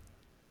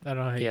 I don't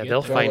know how you Yeah, get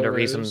they'll there. find a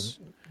reason. Belarus.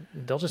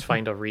 They'll just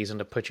find a reason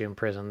to put you in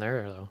prison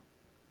there, though.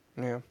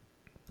 Yeah.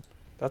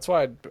 That's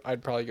why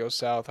I'd probably go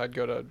south. I'd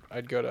go to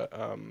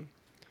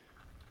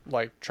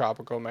like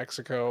tropical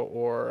Mexico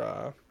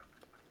or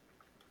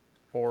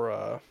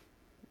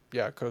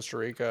Costa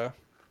Rica,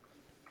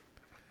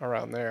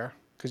 around there,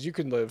 because you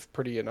can live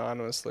pretty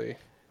anonymously,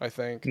 I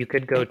think. You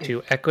could go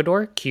to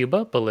Ecuador,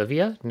 Cuba,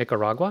 Bolivia,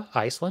 Nicaragua,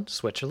 Iceland,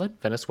 Switzerland,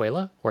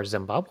 Venezuela, or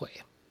Zimbabwe.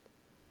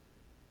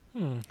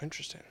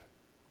 Interesting.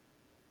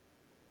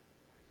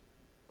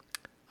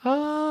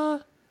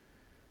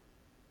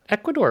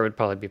 Ecuador would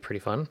probably be pretty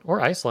fun,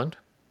 or Iceland.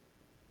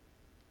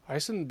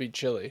 Iceland would be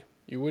chilly.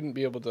 You wouldn't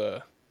be able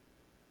to,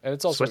 and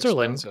it's also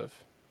Switzerland. expensive.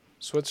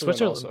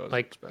 Switzerland also is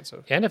like,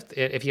 expensive. and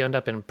if you end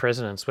up in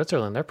prison in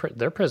Switzerland,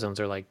 their prisons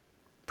are like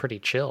pretty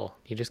chill.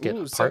 You just get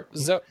Ooh, so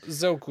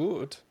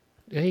good.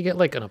 yeah, you get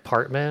like an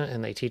apartment,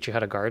 and they teach you how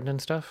to garden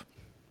and stuff.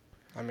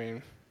 I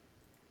mean,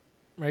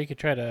 Or you could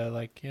try to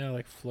like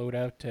float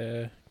out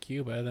to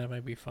Cuba. That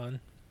might be fun.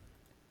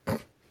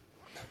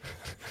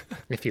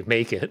 If you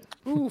make it,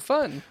 ooh,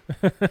 fun.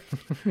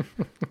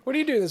 What are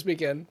you doing this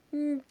weekend?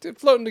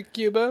 Floating to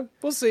Cuba.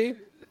 We'll see.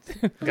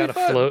 got a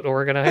float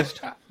organized.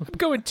 I'm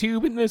going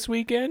tubing this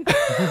weekend.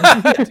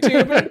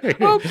 Cuba.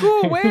 Oh,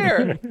 cool.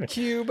 Where?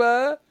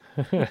 Cuba.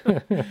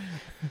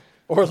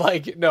 Or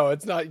like, no,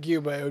 it's not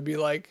Cuba. It would be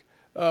like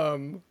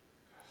the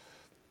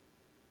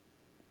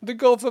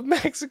Gulf of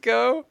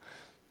Mexico.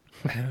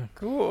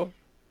 Cool.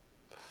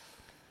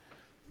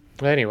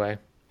 Anyway,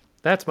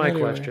 that's my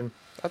question.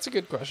 That's a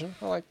good question.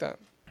 I like that.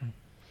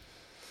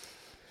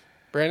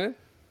 Brandon?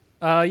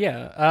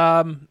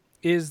 Yeah.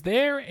 Is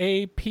there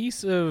a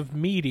piece of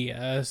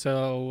media,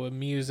 so a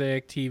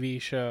music,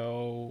 TV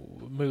show,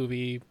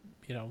 movie,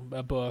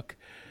 a book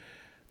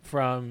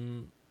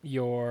from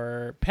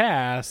your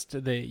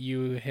past that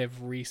you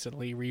have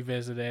recently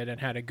revisited and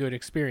had a good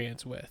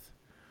experience with?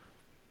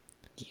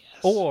 Yes.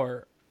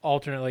 Or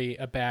alternately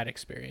a bad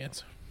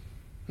experience?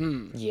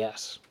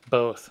 Yes,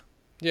 both.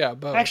 Yeah,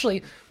 both.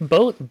 Actually,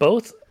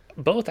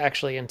 both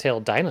actually entail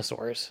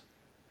dinosaurs.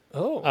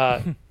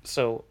 Oh.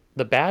 So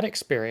the bad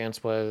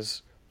experience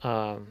was,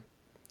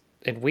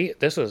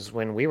 this was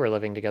when we were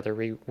living together.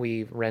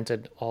 We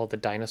rented all the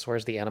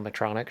dinosaurs, the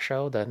animatronic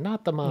show, the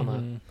Not the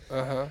Mama.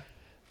 Uh-huh.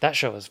 That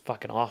show was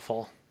fucking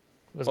awful.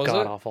 It was Was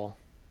god it? awful.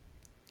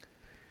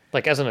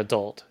 Like as an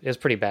adult, it was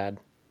pretty bad.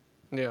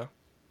 Yeah.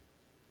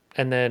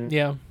 And then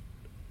Yeah.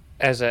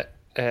 as a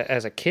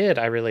kid,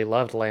 I really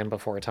loved Land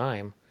Before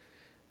Time,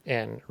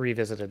 and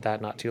revisited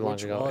that not too long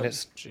Which ago. one? And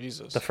it's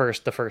Jesus. the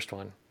first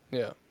one.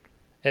 Yeah.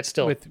 It's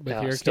still With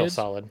your still kids?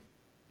 solid.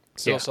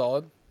 Still Yeah.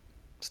 solid?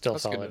 Still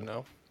That's solid. good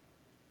to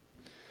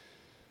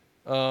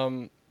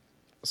know.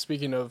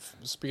 Speaking of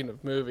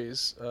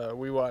movies,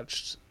 we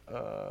watched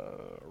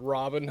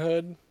Robin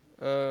Hood,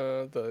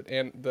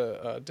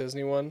 the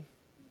Disney one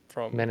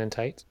from Men in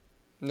Tights.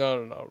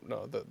 No,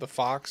 the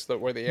Fox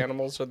where the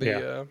animals are the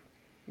Yeah.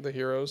 The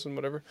heroes and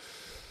whatever.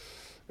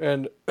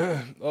 And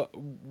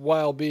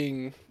while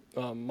being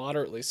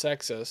moderately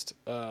sexist,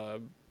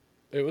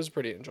 it was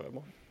pretty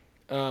enjoyable.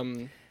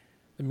 The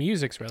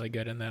music's really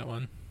good in that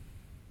one.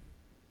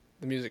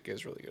 The music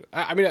is really good.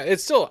 I mean,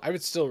 it's still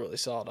really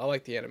solid. I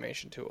like the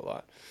animation too a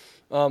lot.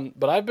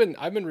 But I've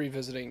been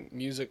revisiting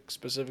music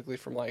specifically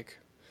from like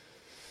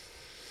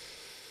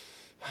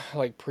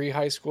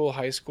pre-high school,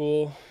 high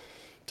school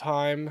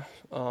time.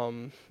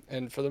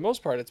 And for the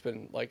most part, it's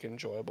been like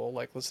enjoyable,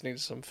 like listening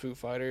to some Foo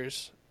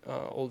Fighters,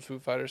 old Foo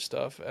Fighters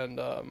stuff, and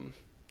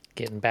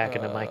Getting back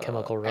into My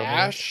Chemical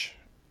Romance.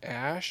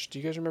 Ash. Do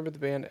you guys remember the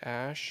band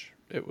Ash?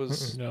 It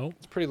was No.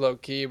 it's pretty low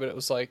key, but it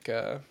was like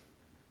it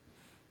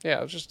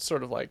was just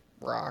sort of like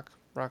rock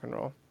and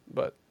roll,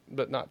 but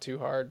not too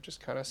hard,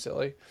 just kind of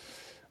silly.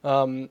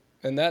 And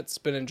that's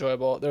been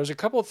enjoyable. There was a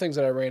couple of things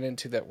that I ran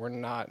into that were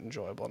not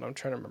enjoyable, and I'm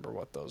trying to remember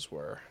what those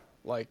were.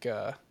 Like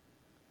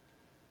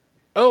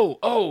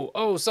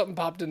something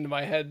popped into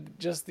my head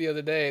just the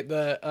other day.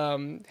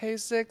 The hey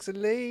sexy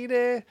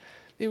lady,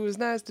 it was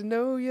nice to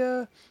know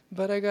ya,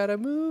 but I gotta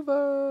move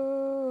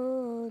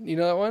on. You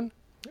know that one?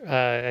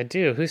 I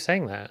do. Who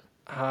sang that?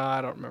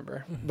 I don't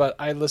remember, but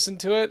I listened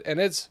to it, and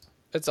it's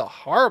a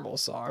horrible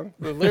song.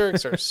 The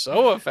lyrics are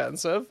so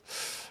offensive,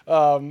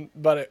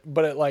 but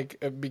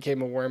it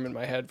became a worm in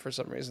my head for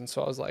some reason.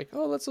 So I was like,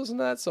 oh, let's listen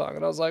to that song,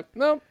 and I was like,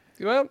 no,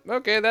 well,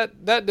 okay,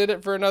 that did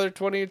it for another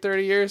 20 or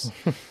 30 years.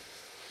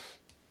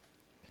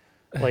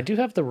 Well, I do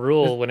have the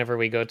rule whenever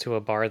we go to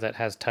a bar that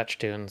has touch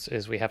tunes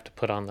is we have to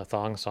put on the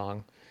thong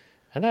song.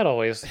 And that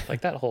always,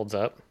 that holds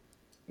up.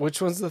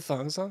 Which one's the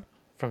thong song?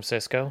 From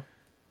Cisco.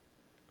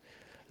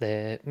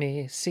 Let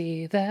me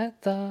see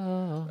that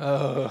thong,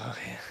 Oh,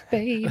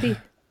 baby.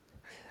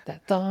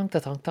 That thong, the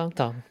thong, thong,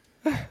 thong.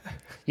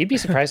 You'd be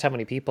surprised how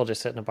many people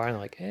just sit in a bar and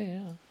they're like, hey,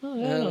 yeah. Oh,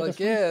 yeah, yeah, no, like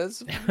yeah,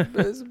 it's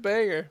a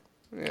banger.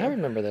 I Yeah.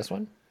 remember this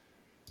one.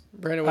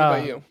 Brandon, what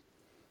about you?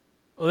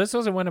 Well, this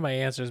wasn't one of my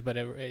answers, but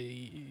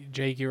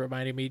Jake, you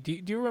reminded me. Do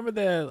you remember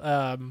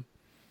the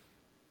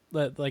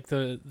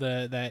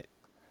that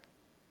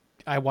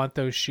I want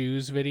those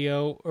shoes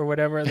video or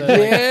whatever?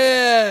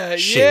 The,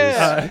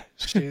 Yeah.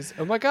 Shoes.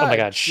 Oh my god. Oh my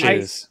God,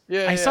 shoes.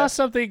 I saw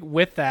something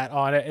with that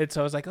on it, and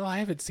so I was like, oh, I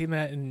haven't seen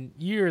that in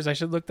years. I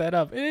should look that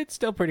up. And it's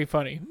still pretty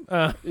funny.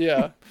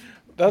 Yeah,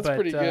 that's but,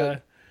 pretty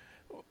good.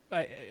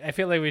 I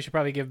feel like we should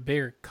probably give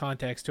bigger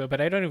context to it,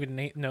 but I don't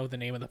even know the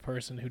name of the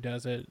person who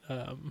does it.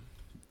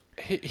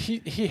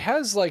 He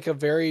has like a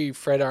very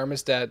Fred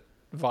Armstead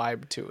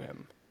vibe to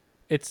him.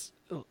 It's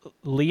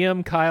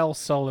Liam Kyle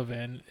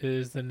Sullivan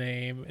is the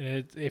name,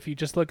 and if you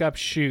just look up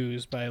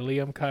 "Shoes" by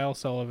Liam Kyle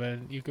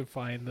Sullivan, you can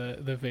find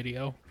the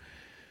video.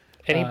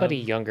 Anybody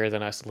younger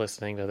than us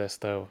listening to this,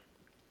 though,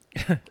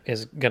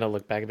 is going to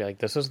look back and be like,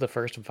 this is the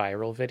first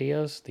viral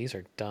videos? These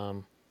are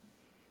dumb.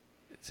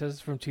 It says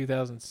from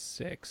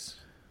 2006,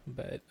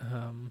 but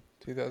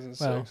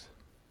 2006. Well,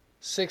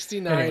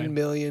 69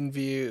 million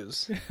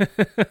views.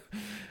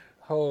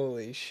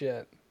 Holy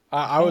shit.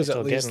 I was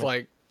at least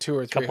like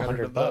 200 or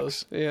 300 of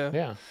those.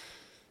 Yeah.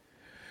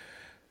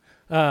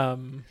 Yeah.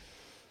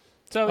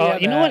 So yeah,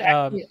 you know what?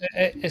 Actually,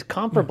 it's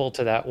comparable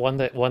to that one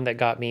that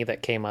got me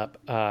that came up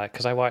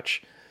because I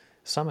watch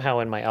somehow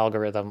in my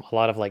algorithm a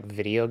lot of like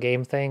video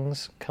game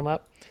things come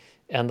up,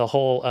 and the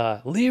whole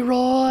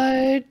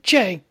Leroy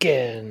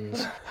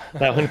Jenkins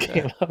that one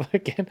came up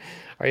again.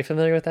 Are you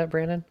familiar with that,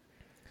 Brandon?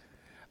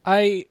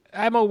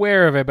 I'm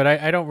aware of it, but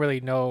I don't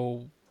really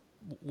know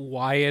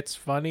why it's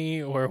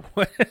funny or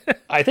what.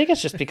 I think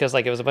it's just because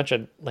like it was a bunch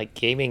of like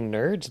gaming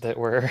nerds that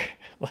were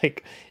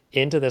like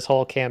into this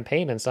whole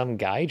campaign, and some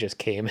guy just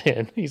came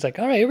in. He's like,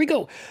 "All right, here we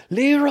go,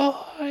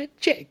 Leroy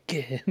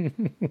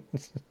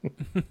Jenkins."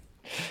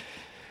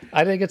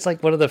 I think it's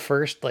like one of the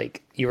first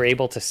like you were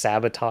able to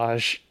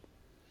sabotage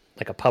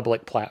like a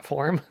public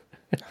platform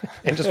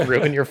and just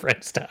ruin your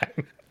friend's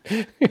time.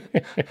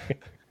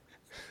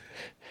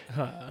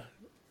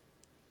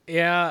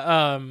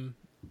 Yeah.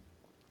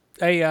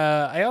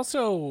 I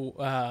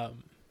also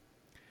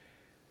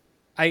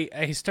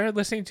I started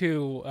listening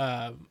to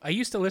I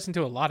used to listen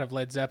to a lot of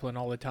Led Zeppelin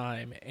all the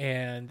time,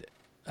 and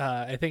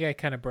I think I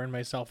kind of burned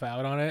myself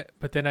out on it,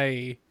 but then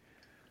I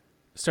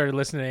started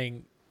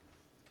listening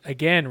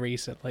again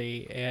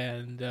recently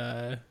and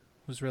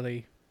was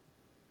really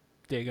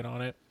digging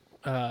on it.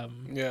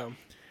 Yeah.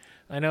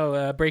 I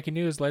know breaking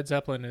news, Led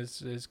Zeppelin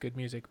is good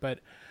music, but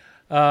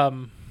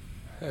Well,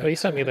 you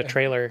sent me the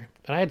trailer,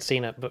 and I had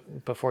seen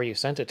it before you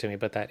sent it to me,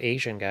 but that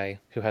Asian guy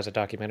who has a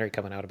documentary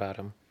coming out about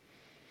him.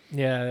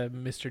 yeah,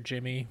 Mr.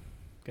 Jimmy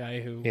guy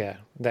who Yeah,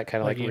 that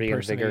kind of like he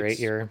reinvigorate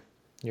impersonates,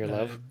 your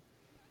love.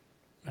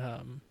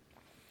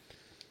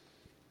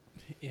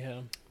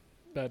 Yeah,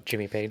 but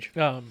Jimmy Page.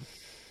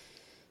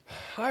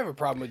 I have a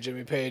problem with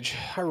Jimmy Page.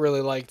 I really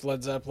liked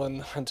Led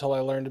Zeppelin until I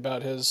learned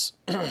about his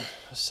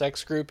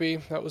sex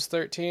groupie that was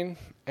 13.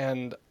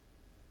 And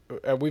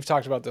we've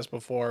talked about this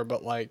before,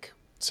 but like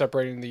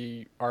separating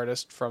the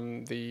artist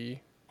from the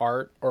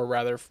art, or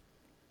rather,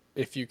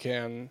 if you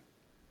can,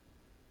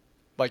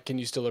 like, can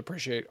you still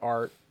appreciate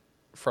art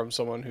from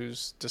someone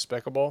who's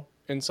despicable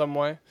in some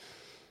way?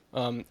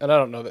 And I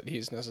don't know that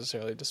he's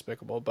necessarily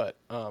despicable, but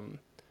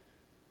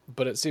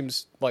it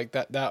seems like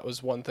that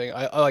was one thing.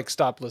 I like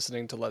stopped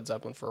listening to Led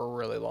Zeppelin for a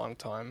really long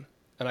time,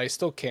 and I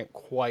still can't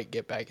quite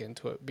get back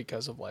into it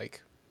because of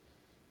like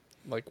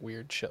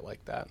weird shit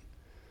like that.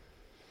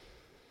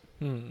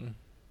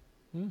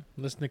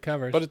 listen to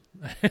covers. But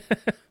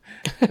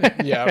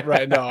yeah,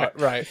 right. No,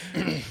 right.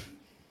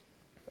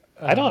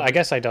 I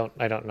guess I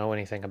don't know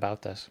anything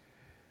about this.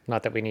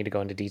 Not that we need to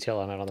go into detail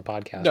on it on the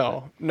podcast.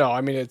 No.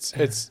 I mean,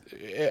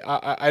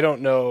 I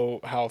don't know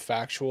how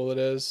factual it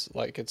is.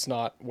 Like, it's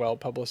not well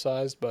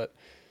publicized, but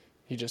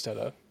he just had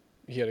a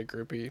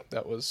groupie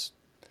that was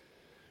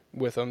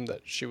with him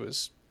that she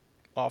was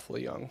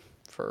awfully young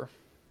for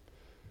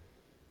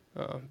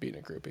being a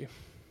groupie.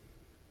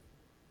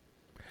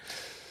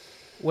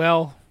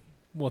 Well,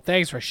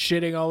 thanks for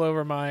shitting all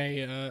over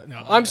my.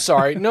 No, I'm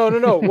sorry. No.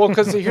 Well,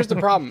 because here's the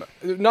problem.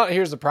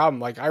 Here's the problem.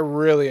 Like, I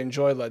really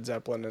enjoy Led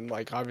Zeppelin, and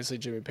like, obviously,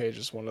 Jimmy Page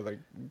is one of the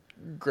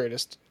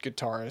greatest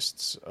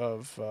guitarists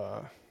of,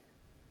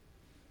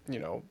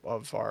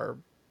 of our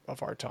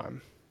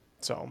time.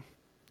 So.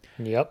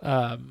 Yep.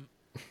 I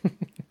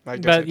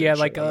guess but yeah,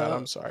 like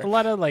I'm sorry. a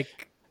lot of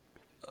like.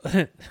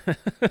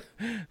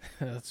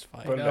 That's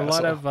fine. What an A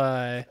lot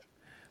asshole.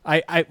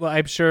 of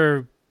I'm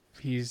sure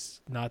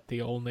he's not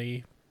the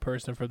only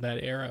person from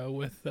that era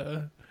with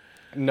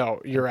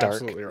No, you're Dark.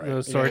 absolutely right.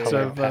 those sorts Yeah.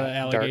 of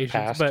allegations,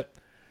 past. but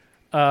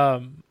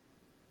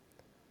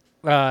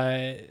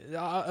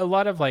a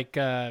lot of like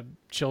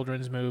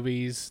children's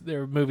movies.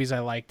 There were movies I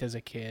liked as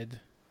a kid.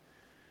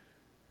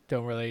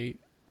 Don't really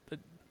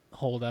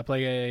hold up.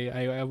 Like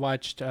I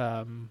watched.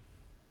 I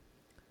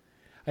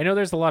know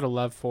there's a lot of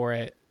love for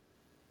it,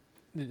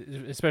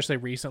 especially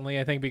recently.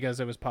 I think because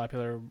it was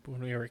popular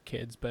when we were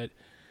kids, but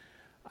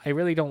I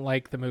really don't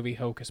like the movie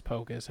Hocus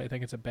Pocus. I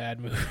think it's a bad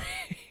movie.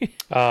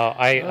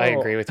 I Oh.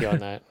 agree with you on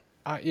that.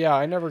 Yeah,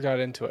 I never got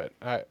into it.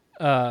 I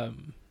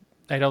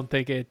don't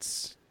think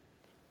it's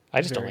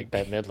I just don't very- like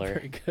Bette Midler.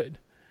 very good.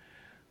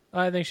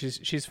 I think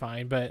she's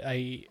fine, but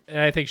I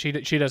think she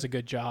does a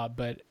good job.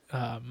 But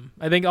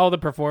I think all the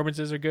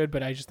performances are good,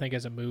 but I just think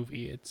as a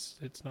movie, it's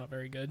not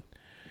very good.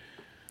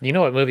 You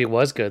know what movie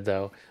was good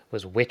though?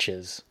 Was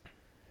Witches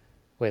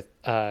with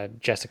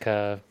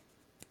Jessica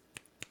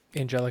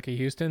Angelica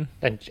Houston.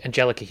 and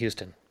Angelica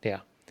Houston.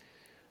 Yeah,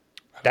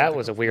 that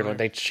was a weird one.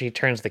 She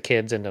turns the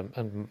kids into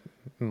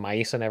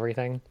mice and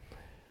everything.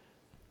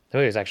 The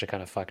movie was actually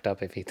kind of fucked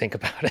up if you think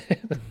about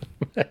it.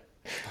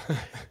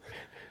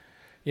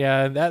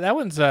 Yeah, that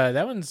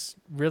one's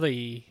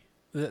really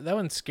that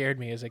one scared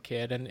me as a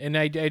kid, and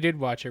I did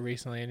watch it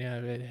recently, and yeah,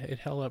 it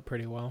held up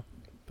pretty well.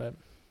 But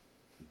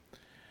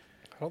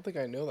I don't think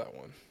I know that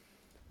one.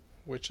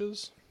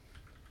 Witches?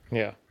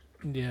 Yeah.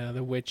 yeah,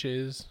 The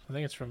Witches. I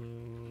think it's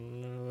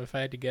from, if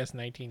I had to guess,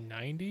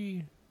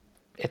 1990.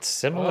 It's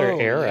similar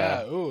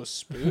era. Yeah. Ooh,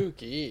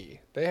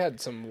 spooky. They had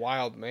some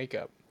wild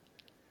makeup.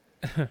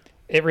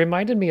 It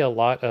reminded me a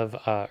lot of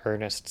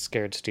Ernest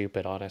Scared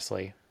Stupid,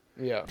 honestly.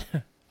 Yeah.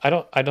 I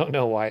don't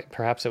know why.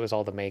 Perhaps it was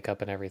all the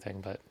makeup and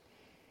everything, but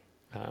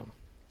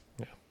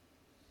yeah.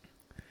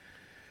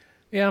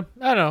 Yeah,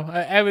 I don't know.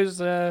 I was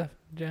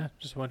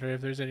just wondering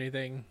if there's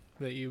anything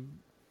that you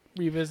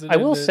revisited. I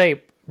will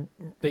say, that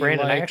you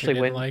Brandon, I liked or actually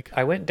didn't went. like.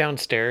 I went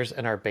downstairs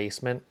in our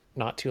basement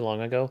not too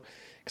long ago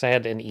because I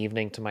had an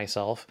evening to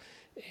myself,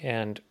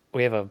 and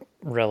we have a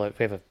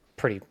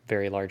pretty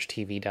very large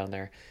TV down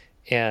there,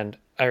 and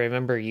I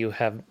remember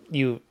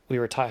we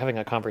were having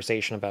a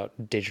conversation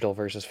about digital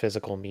versus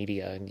physical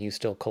media, and you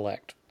still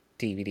collect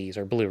DVDs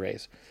or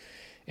Blu-rays,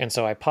 and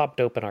so I popped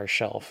open our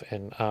shelf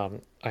and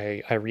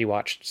I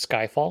rewatched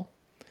Skyfall,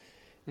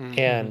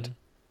 and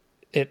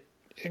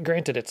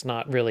granted, it's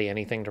not really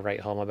anything to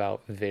write home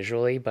about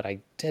visually, but I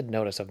did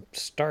notice a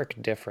stark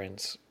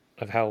difference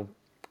of how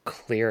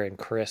clear and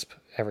crisp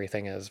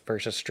everything is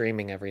versus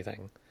streaming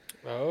everything.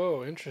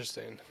 Oh,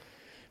 interesting.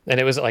 And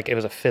it was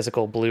a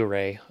physical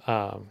Blu-ray.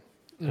 And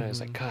I was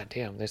like, God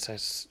damn,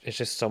 it's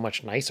just so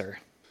much nicer.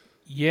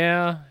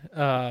 Yeah,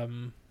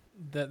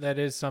 that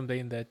is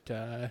something that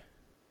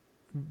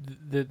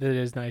that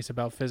is nice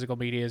about physical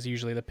media. Is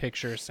usually the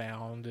picture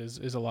sound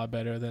is a lot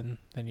better than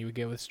you would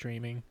get with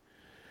streaming.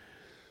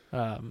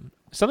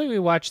 Something we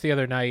watched the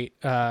other night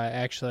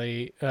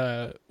actually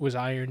was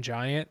Iron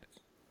Giant,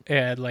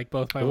 and like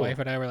both my wife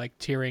and I were like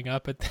tearing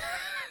up at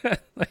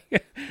that.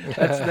 Like,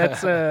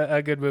 that's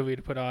a good movie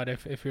to put on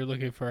if you're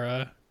looking for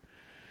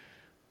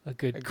a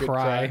good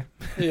cry.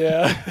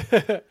 Yeah.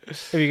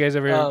 Have you guys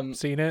ever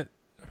seen it?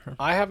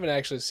 I haven't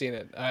actually seen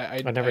it.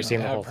 I've never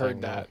seen the whole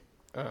heard thing.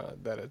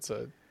 that it's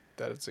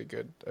a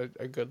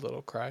good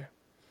little cry.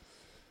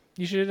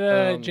 You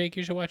should, Jake.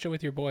 You should watch it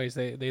with your boys.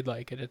 They'd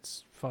like it.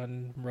 It's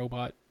fun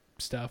robot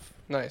stuff.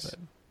 Nice. But,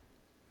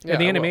 Yeah,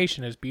 and the I will.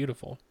 animation is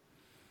beautiful.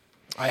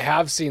 I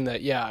have seen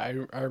that. Yeah,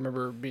 I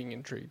remember being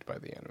intrigued by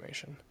the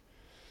animation.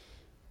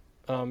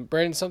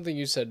 Brandon, something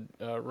you said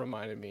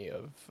reminded me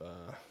of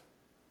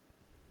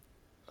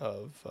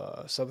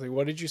something.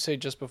 What did you say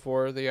just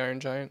before the Iron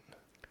Giant?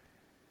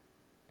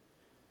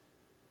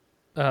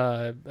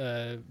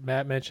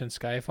 Matt mentioned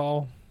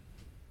Skyfall.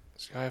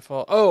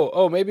 Skyfall.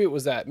 Oh, maybe it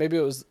was that. Maybe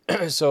it was.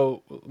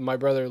 So my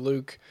brother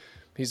Luke,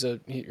 he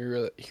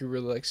really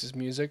likes his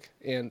music,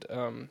 and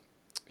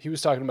he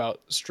was talking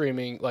about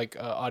streaming like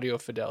audio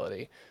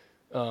fidelity,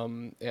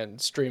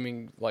 and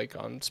streaming like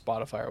on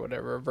Spotify or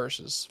whatever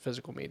versus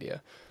physical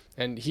media,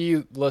 and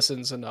he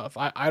listens enough.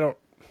 I don't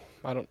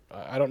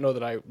know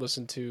that I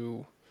listen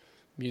to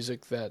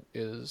music that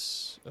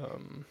is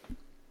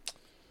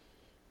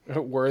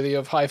worthy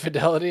of high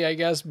fidelity, I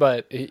guess,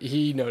 but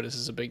he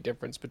notices a big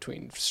difference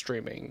between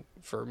streaming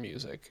for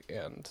music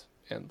and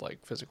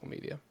like physical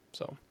media.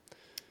 So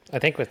I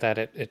think with that,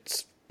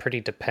 it's pretty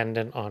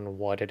dependent on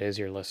what it is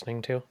you're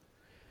listening to.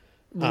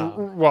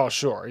 well,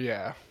 sure,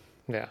 yeah,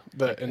 Yeah.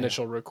 the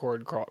initial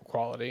record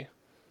quality,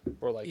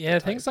 or like Yeah,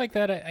 things like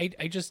that. I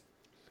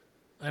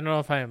don't know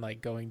if I am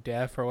like going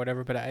deaf or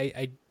whatever, but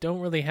I don't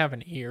really have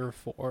an ear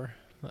for.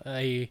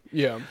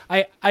 Yeah,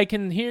 I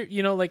can hear,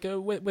 like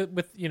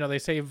with they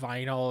say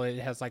vinyl, it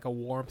has like a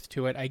warmth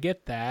to it. I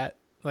get that,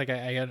 like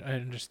I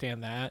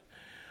understand that,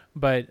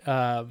 but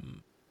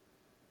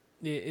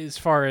as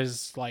far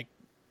as like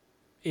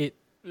it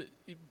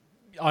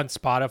on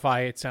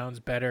Spotify, it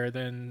sounds better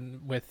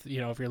than with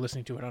if you're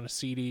listening to it on a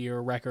CD or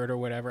a record or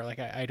whatever. Like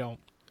I don't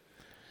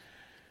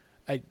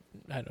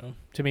know.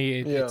 To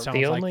me, it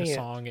sounds like the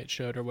song it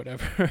should or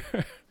whatever.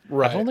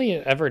 right. I've only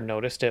ever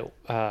noticed it,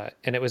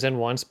 and it was in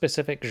one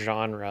specific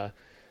genre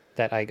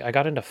that I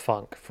got into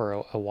funk for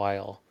a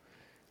while.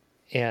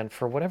 And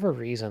for whatever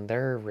reason,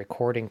 their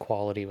recording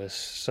quality was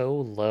so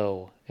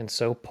low and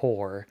so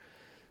poor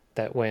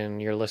that when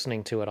you're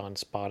listening to it on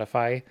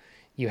Spotify,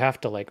 you have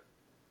to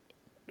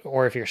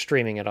or if you're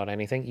streaming it on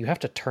anything, you have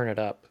to turn it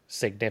up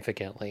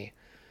significantly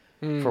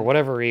for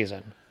whatever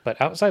reason. But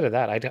outside of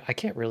that, I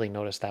can't really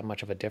notice that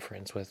much of a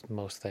difference with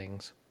most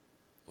things.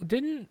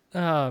 Didn't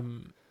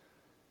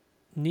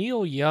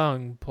Neil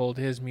Young pulled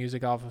his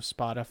music off of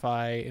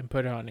Spotify and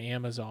put it on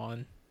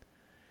Amazon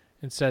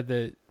and said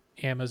that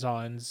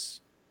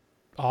Amazon's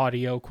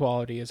audio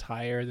quality is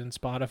higher than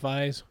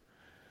Spotify's?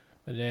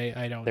 But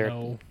I don't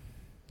know.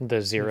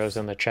 The zeros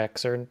and the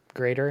checks are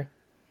greater.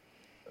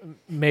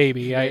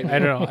 Maybe. I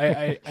don't know.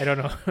 I don't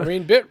know. I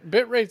mean,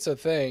 bit rate's a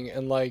thing,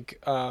 and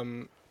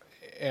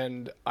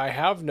and I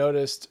have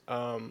noticed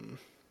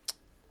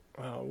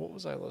What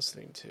was I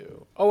listening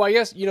to? Oh, I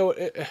guess,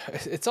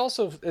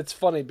 it's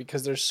funny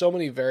because there's so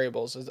many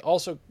variables. It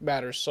also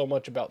matters so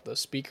much about the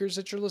speakers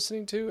that you're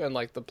listening to and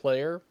like the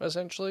player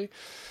essentially,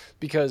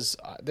 because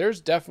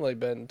there's definitely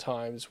been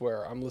times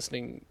where I'm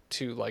listening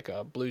to like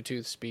a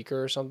Bluetooth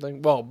speaker or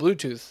something. Well,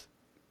 Bluetooth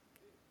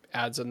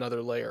adds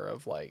another layer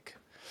of like,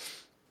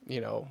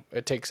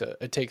 it takes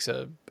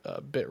a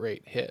bit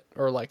rate hit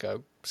or like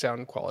a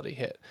sound quality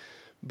hit.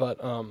 But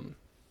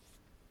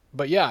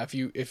yeah,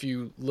 if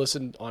you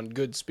listen on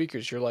good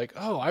speakers, you're like,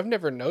 oh, I've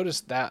never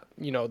noticed that,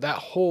 that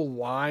whole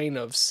line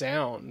of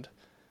sound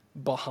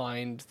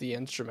behind the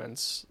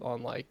instruments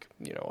on like,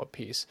 a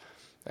piece.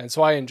 And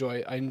so I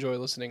enjoy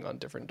listening on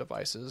different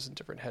devices and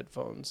different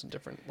headphones and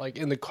different, like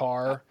in the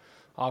car,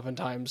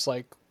 oftentimes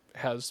like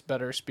has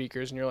better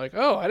speakers and you're like,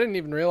 oh, I didn't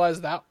even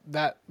realize that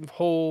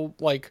whole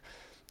like,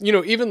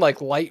 even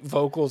like light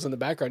vocals in the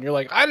background. You're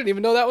like, I didn't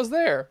even know that was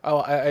there.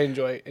 I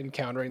enjoy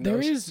encountering those.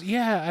 There is,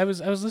 yeah. I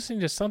was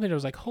listening to something. I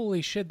was like,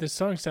 holy shit, this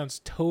song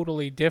sounds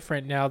totally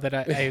different now that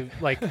I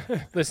like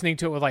listening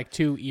to it with like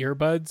two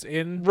earbuds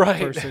in, right,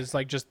 versus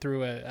like just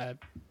through a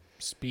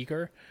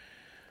speaker.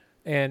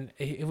 And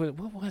it was,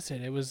 what was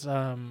it? It was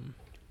a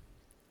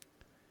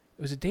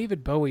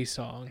David Bowie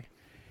song,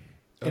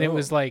 and it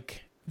was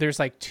like there's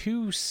like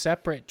two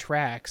separate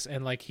tracks,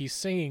 and like he's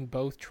singing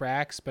both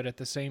tracks, but at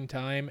the same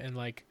time, and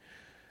like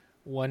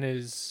one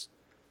is,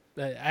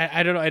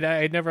 I don't know,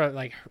 I never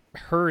like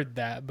heard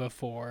that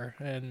before,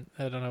 and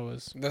I don't know,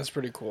 that's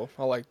pretty cool.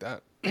 I like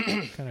that.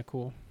 kind of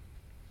cool.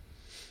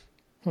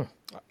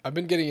 I've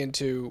been getting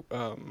into,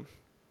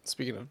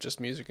 speaking of just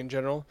music in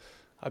general,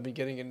 I've been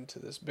getting into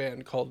this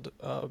band called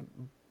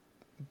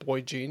Boy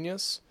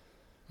Genius.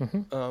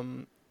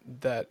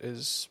 That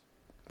is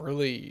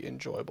really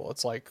enjoyable.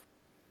 It's like,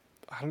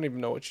 I don't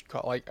even know what you'd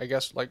call it. Like, I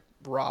guess like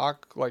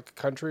rock, like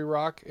country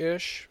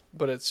rock-ish,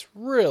 but it's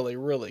really,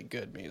 really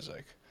good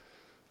music.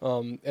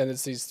 And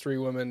it's these three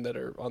women that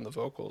are on the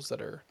vocals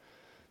that are,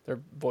 their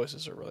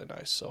voices are really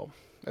nice. So,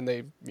 and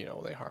they,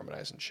 they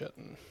harmonize and shit,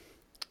 and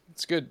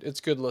it's good.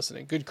 It's good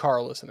listening. Good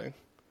car listening.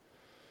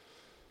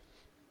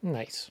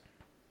 Nice.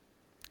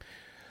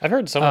 I've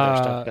heard some of their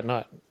stuff, but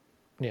not,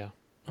 yeah.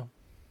 Oh.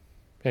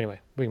 Anyway,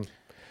 we can.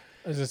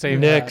 I was gonna say,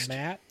 next.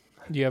 Matt,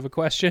 do you have a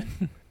question?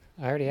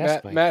 I already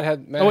asked Mike. Matt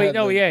had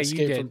you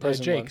Escape did. from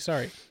Prison Jake, one.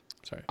 sorry.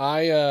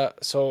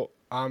 So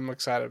I'm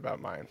excited about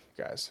mine,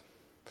 guys.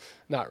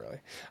 Not really.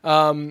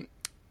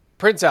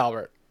 Prince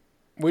Albert,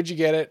 would you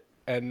get it,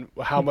 and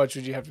how much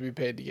would you have to be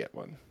paid to get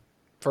one?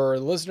 For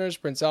listeners,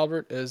 Prince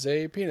Albert is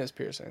a penis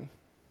piercing.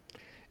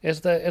 Is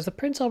the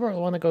Prince Albert the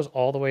one that goes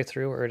all the way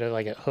through, or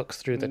like it hooks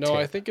through the tip? No,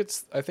 I think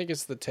it's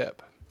the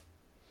tip.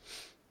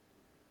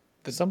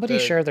 Somebody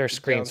share their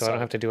screen downside. so I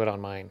don't have to do it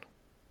on mine.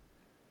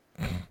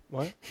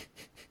 What?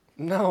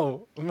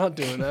 No, I'm not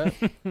doing that.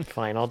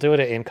 Fine, I'll do it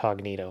at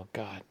incognito.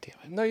 God damn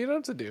it. No, you don't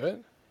have to do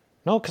it.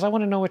 No, because I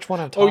want to know which one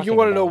I'm talking about. Oh, you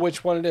want to know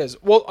which one it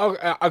is? Well,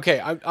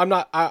 okay. I'm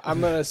not.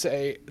 I'm gonna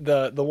say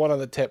the one on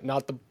the tip,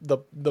 not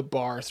the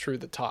bar through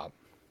the top.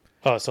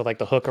 Oh, so like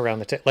the hook around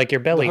the tip, like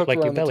your belly,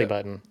 like your belly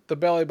button. The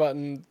belly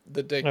button,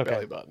 the dick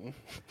belly button.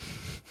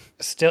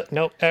 Still,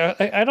 no.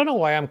 I don't know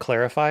why I'm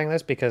clarifying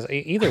this, because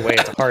either way,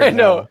 it's a hard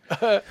no.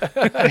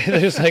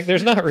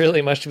 There's not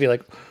really much to be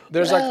like.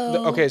 There's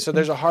okay, so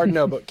there's a hard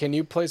no, but can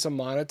you place a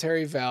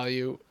monetary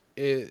value?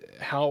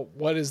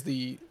 What is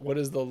the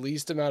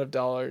least amount of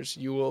dollars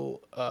you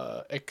will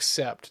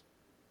accept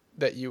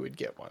that you would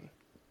get one?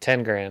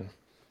 10 grand.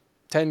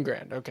 10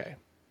 grand. Okay.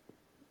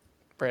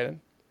 Brandon,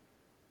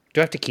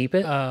 do I have to keep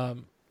it?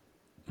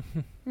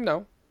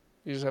 no,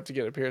 you just have to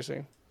get a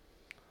piercing.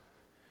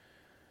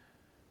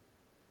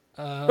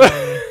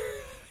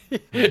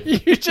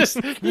 You just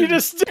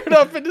stared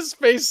up into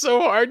space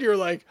so hard. You were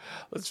like,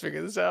 "Let's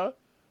figure this out."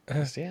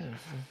 Yeah.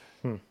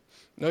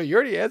 No, you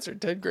already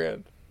answered 10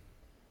 grand.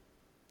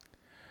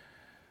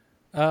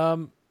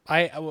 Mine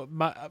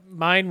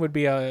would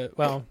be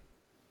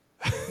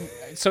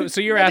so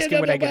you're asking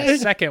would I get a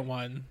second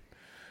one?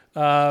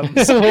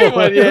 Second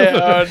one, yeah.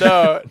 Oh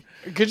no.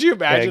 Could you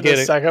imagine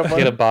the second one?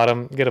 Get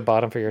a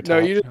bottom for your top. No,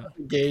 you just have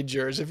to gauge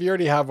yours. If you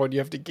already have one, you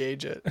have to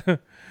gauge it.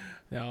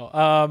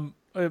 No.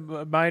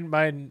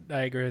 Mine.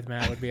 I agree with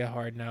Matt. Would be a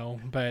hard no.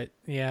 But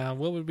yeah,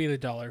 what would be the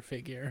dollar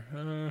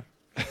figure?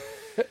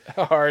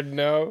 A hard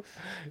no.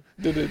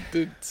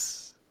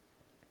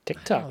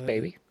 TikTok,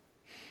 baby.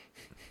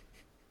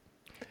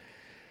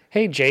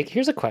 Hey Jake,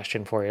 here's a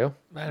question for you.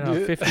 I don't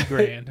know, 50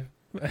 grand.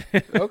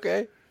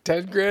 Okay,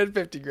 10 grand,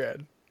 50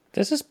 grand.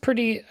 This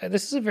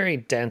is a very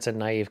dense and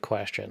naive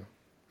question.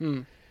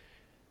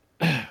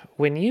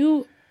 When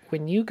you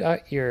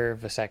got your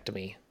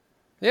vasectomy,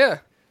 yeah,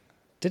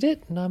 did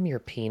it numb your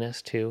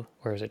penis too,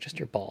 or is it just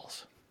your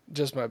balls?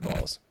 Just my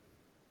balls.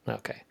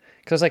 Okay,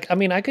 because like, I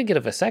mean, I could get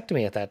a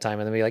vasectomy at that time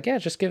and then be like, yeah,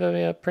 just give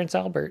me a Prince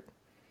Albert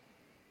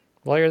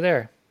while you're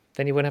there.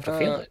 Then you wouldn't have to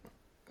feel it.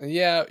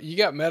 Yeah, you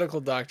got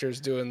medical doctors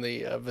doing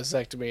the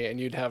vasectomy, and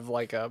you'd have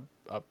like a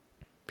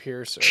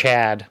piercer,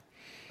 Chad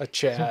a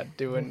Chad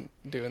doing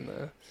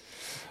the.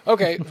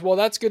 Okay, well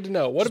that's good to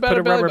know. What Just about put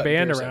a belly rubber button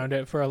band piercing? around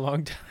it for a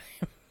long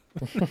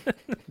time.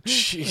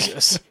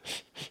 Jesus.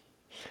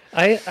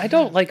 I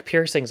don't like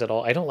piercings at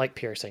all. I don't like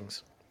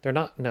piercings. They're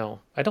not. No,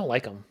 I don't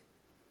like them.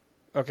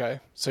 Okay,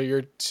 so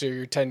you're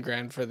 10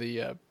 grand for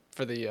the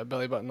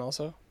belly button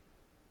also.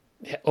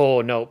 Oh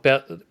no,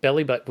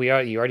 belly button.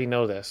 You already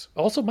know this.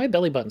 Also, my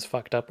belly button's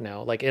fucked up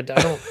now. Like it, I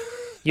don't.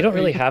 You don't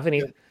really have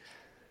any.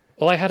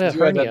 Well, I had a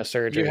hernia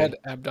surgery. You had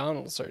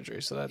abdominal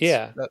surgery, so that's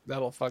Yeah.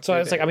 that'll fuck. So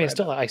your it's like, day I mean,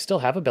 right I still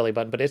have a belly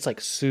button, but it's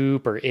like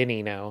super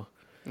inny now.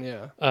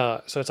 up. Yeah.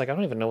 So it's like I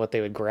don't even know what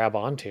they would grab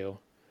onto.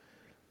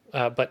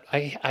 But I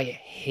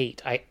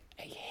hate. I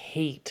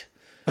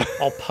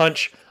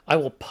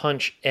will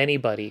punch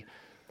anybody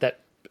that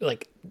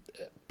like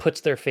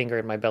puts their finger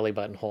in my belly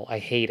button hole. I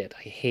hate it.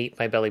 I hate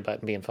my belly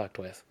button being fucked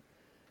with.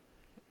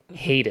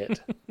 Hate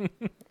it.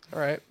 All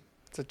right.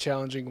 It's a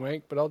challenging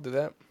wank, but I'll do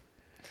that.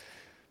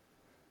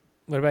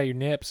 What about your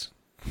nips?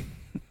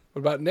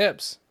 What about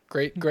nips?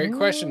 Great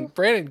question.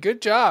 Brandon,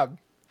 good job.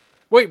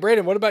 Wait,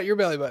 Brandon, what about your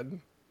belly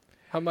button?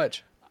 How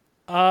much?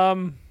 I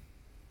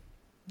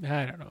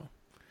don't know.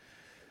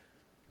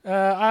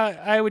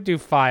 I would do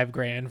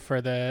 $5,000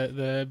 for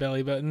the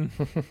belly button,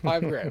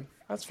 5 grand.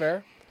 That's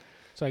fair.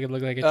 so I could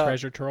look like a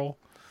treasure troll.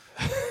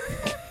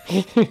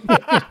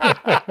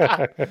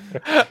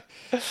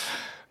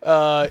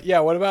 Yeah,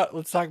 what about,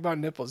 let's talk about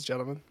nipples,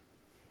 gentlemen.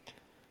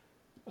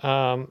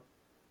 I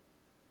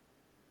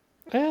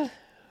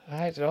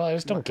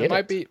just don't get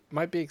it.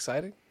 Might be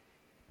exciting.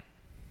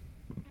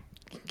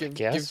 Give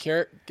guess.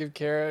 Kara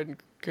and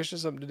Krisha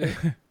something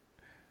to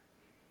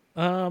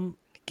do.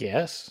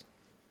 Guess.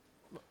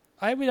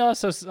 I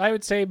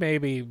would say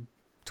maybe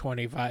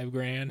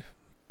 $25,000.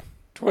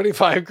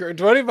 25 grand.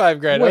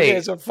 Wait.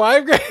 Okay, so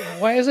 5 grand.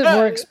 Why is it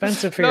more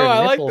expensive for No, your I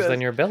like nipples this.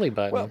 than your belly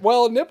button?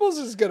 Well, nipples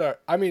is gonna.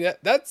 I mean,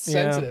 that's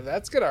Yeah. sensitive.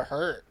 That's gonna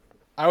hurt.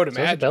 I would so is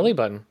imagine. a belly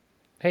button.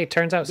 Hey,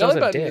 turns out Belly so's a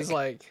button dick. is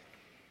like.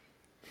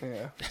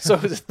 Yeah. So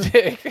is a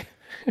dick.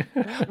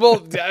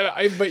 Well,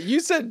 but you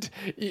said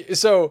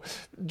so.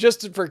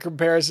 Just for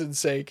comparison's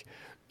sake,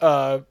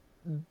 Brandon's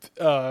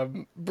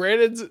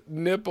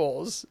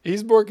nipples.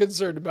 He's more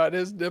concerned about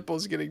his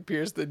nipples getting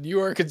pierced than you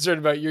are concerned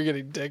about you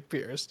getting dick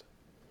pierced.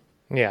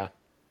 Yeah.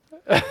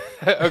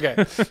 Okay,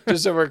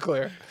 just so we're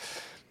clear.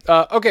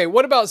 Okay,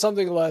 what about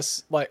something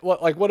less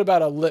what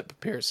about a lip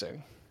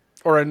piercing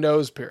or a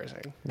nose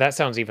piercing? That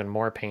sounds even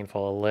more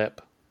painful. A lip.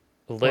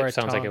 A Or lip a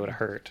sounds like it tongue. would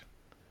hurt.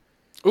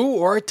 Ooh,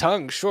 or a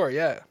tongue, sure,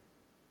 yeah.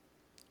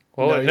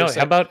 Well, No, no. you're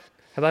saying- How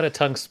about a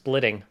tongue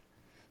splitting?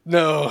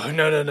 No.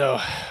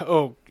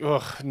 Oh,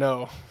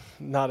 no,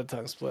 not a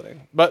tongue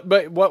splitting. But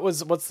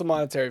what's the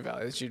monetary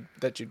value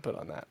that you'd put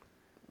on that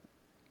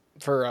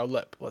for a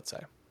lip? Let's say.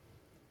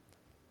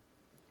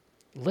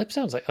 Lip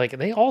sounds like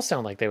they all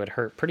sound like they would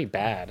hurt pretty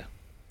bad.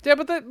 Yeah,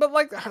 but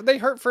they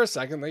hurt for a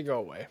second, they go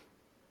away.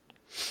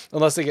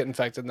 Unless they get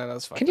infected, then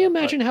that's fine. Can you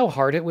imagine how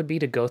hard it would be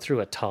to go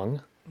through a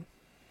tongue?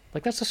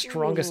 Like that's the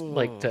strongest.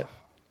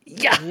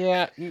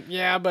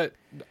 Yeah, but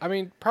I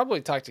mean,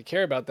 probably talk to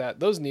Care about that.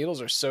 Those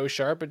needles are so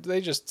sharp, but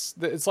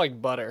it's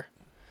like butter.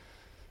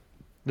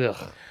 Ugh.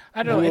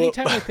 I don't know.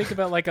 Anytime I think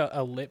about like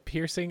a lip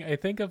piercing, I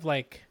think of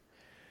like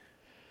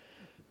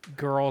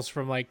girls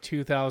from like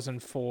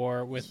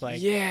 2004 with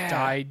like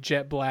dyed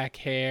jet black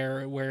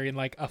hair, wearing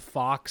like a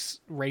Fox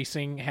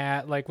racing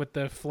hat, like with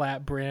the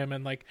flat brim,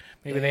 and like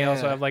maybe they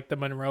also have like the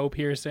Monroe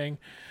piercing.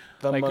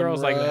 Like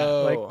girls like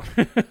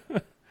that.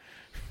 Like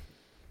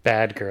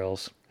Bad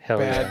girls. Hell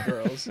bad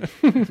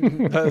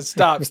yeah. girls.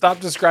 Stop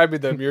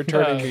describing them. You're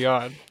turning me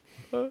on.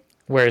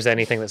 Wears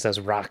anything that says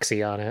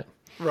Roxy on it.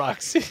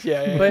 Roxy.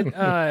 Yeah.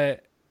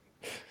 But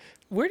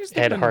where does the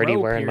Ed Hardy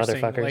Monroe wearing piercing,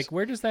 motherfuckers. like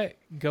where does that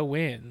go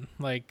in?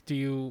 Like, do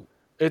you?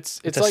 It's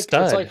a like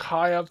stud. it's like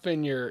high up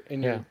in your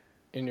Yeah.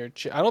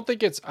 cheek. I don't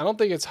think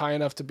it's high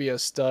enough to be a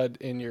stud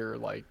in your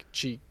like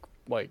cheek.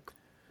 Like,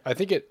 I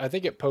think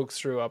it pokes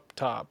through up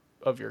top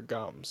of your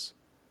gums.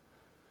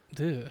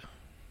 Ugh.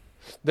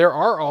 There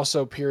are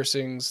also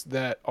piercings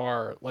that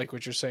are like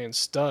what you're saying,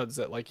 studs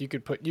that like you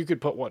could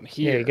put one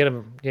here. Yeah, you get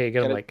them. Yeah, you get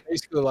them And like.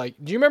 it's basically like,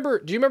 do you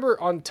remember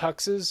on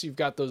tuxes you've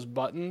got those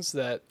buttons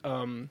that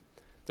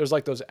there's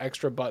like those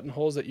extra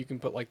buttonholes that you can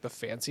put like the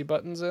fancy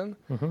buttons in.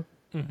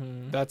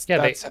 That's Yeah,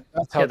 that's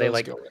how they those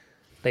like go in.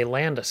 they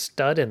land a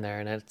stud in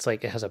there, and it's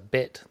like it has a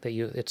bit that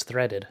it's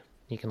threaded.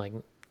 You can like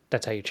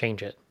that's how you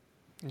change it.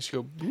 You just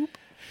go boop.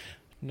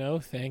 No,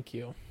 thank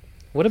you.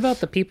 What about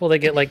the people that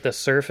get like the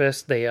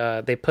surface? They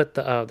put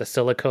the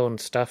silicone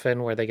stuff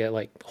in where they get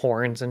like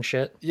horns and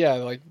shit. Yeah,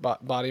 like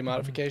body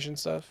modification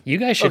stuff. You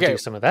guys should Okay. do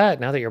some of that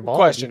now that you're bald.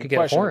 Question. You could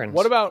get horns.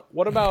 What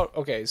about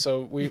okay,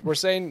 so we're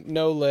saying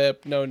no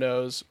lip, no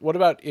nose. What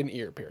about in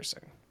ear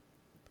piercing?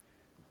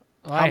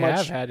 I much-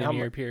 have had how an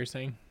ear mu-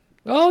 piercing.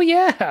 Oh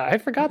yeah, I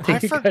forgot that. I you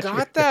guys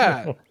forgot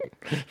that.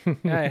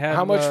 I had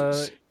How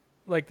much-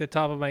 like the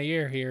top of my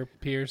ear here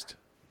pierced.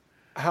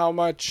 How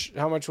much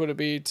would it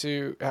be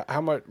to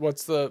how much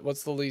what's the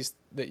least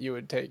that you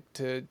would take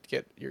to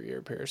get your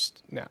ear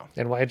pierced now?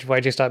 And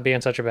why'd you stop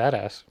being such a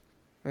badass?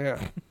 Yeah.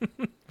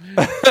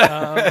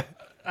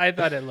 I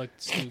thought it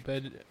looked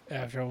stupid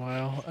after a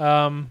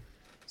while.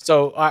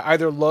 So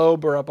either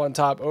lobe or up on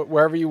top,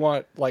 wherever you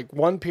want, like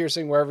one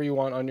piercing wherever you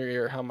want on your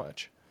ear. How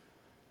much?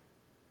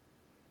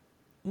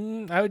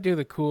 I would do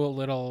the cool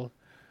little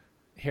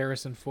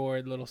Harrison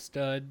Ford little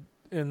stud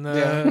in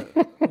the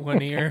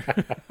one ear.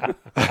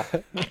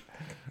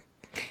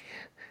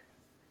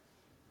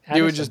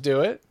 You would just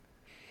do it?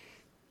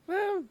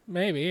 Well,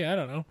 maybe, I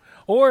don't know.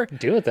 Or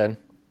Do it then.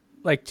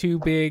 like two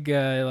big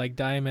like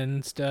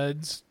diamond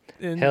studs.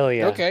 Hell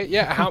yeah. Okay,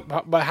 yeah.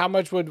 But how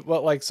much would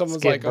like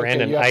someone's get like, okay,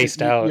 Brandon you have iced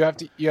to, out.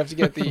 you have to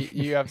get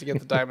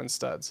the diamond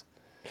studs.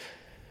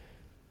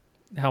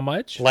 How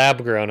much?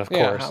 Lab grown, of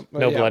Yeah, course.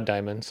 No yeah. blood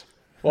diamonds.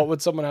 What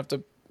would someone have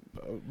to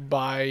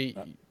buy?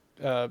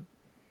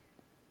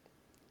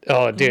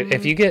 Oh, dude,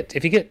 if you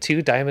get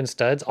 2 diamond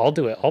studs, I'll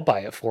do it. I'll buy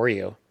it for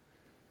you.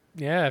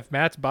 Yeah, if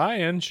Matt's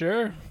buying,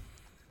 sure.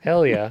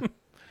 Hell yeah.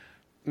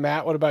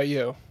 Matt, what about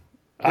you?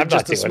 I'm Just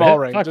not a doing small it.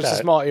 ring, Fuck just a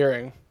that. small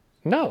earring.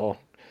 No.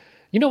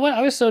 You know what?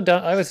 I was so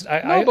done. I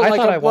No, I but like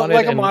thought a, I wanted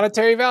like a and-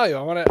 monetary value.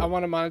 I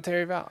want a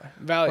monetary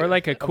value. Or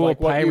like a of, cool what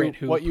pirate you,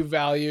 hoop. what you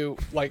value,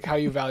 like how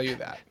you value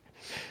that.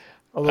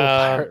 A little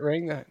Uh, pirate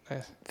ring.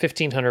 Nice.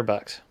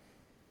 $1,500.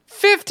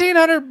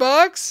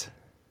 $1,500.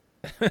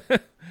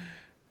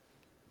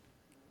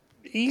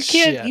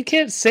 You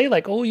can't say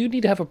like, oh, you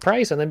need to have a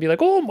price, and then be like,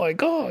 oh my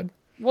god.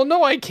 Well,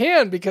 no, I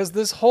can because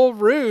this whole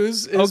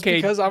ruse is Okay,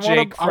 because I want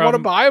Jake, to. I want to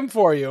from- buy them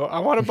for you. I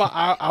want to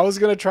buy. I was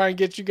gonna try and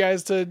get you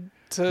guys to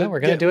No, we're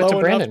gonna get do it to low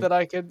enough Brandon. that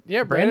I could.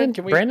 Yeah, Brandon-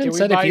 Brandon. Brandon can we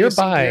said if buy you're you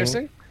some buying-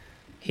 piercing?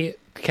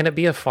 Can it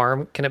be a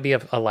farm? Can it be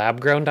a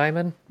lab grown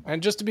diamond?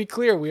 And just to be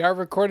clear, we are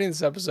recording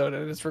this episode,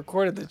 and it's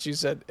recorded that you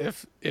said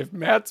if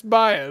Matt's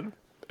buying,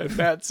 and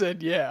Matt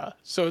said yeah.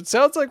 So it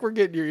sounds like we're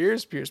getting your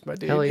ears pierced, my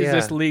dude. Hell Is yeah.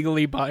 this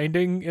legally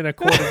binding in a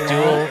court of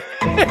law?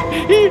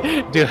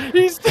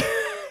 He's, he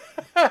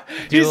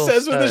Dual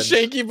says with a studs.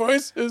 shaky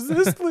voice, "Is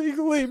this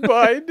legally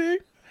binding?"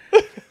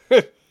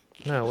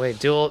 No, wait,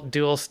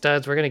 dual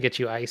studs. We're gonna get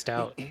you iced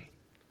out.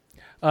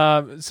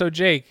 So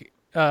Jake,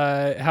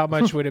 how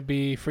much would it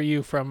be for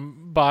you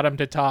from bottom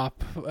to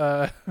top?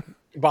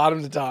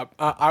 Bottom to top,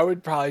 I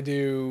would probably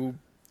do,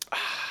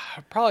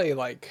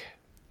 like,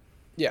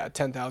 yeah,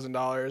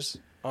 $10,000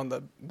 on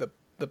the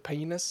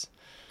penis.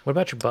 What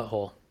about your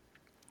butthole?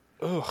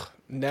 Ugh,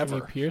 never.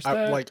 you pierce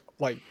that?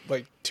 Like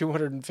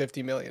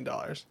 $250 million.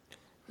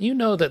 You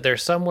know that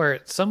there's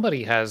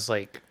somebody has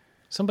you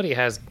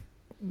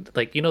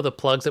know the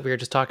plugs that we were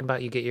just talking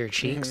about. You get your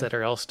cheeks that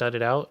are all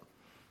studded out,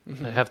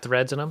 that have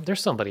threads in them.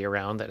 There's somebody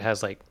around that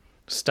has like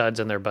studs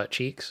in their butt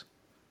cheeks.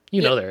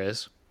 You know there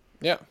is.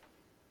 Yeah.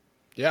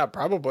 Yeah,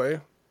 probably.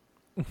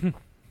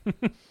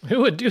 Who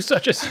would do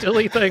such a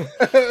silly thing?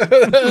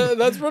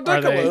 That's Are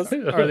ridiculous.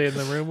 are they in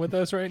the room with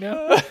us right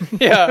now?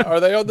 Yeah, are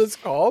they on this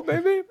call?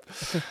 Maybe.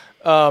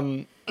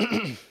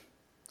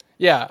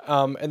 Yeah.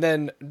 And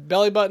then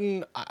belly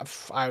button,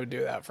 I would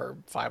do that for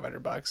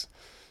 $500.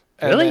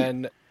 And Really?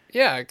 then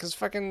because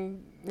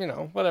fucking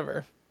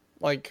whatever.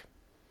 Like,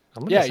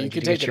 I'm gonna yeah, send you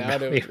could to take get it your out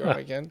belly if button.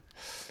 I can.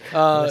 I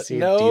wanna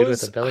see a dude with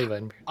Nose, a belly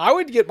button. I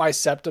would get my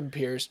septum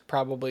pierced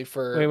probably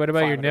for. Wait, what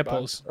about your $500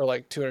 nipples? or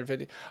like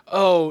 250?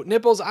 Oh,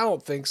 nipples? I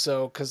don't think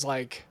so. Cause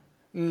like,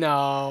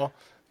 no,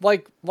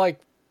 like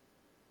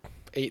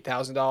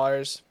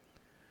 $8,000,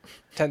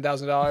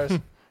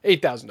 $10,000,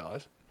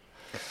 $8,000.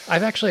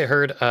 I've actually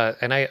heard,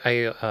 and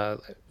I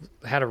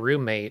had a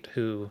roommate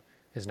who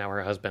is now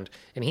her husband,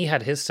 and he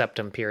had his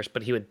septum pierced,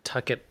 but he would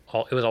tuck it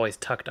all. It was always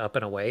tucked up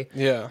and away.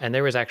 Yeah. And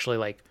there was actually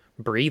like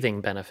breathing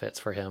benefits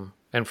for him,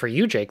 and for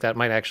you, Jake, that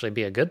might actually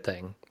be a good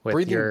thing. With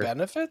Breathing your,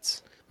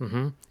 benefits?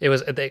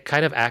 it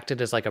kind of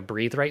acted as like a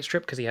breathe right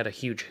strip because he had a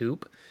huge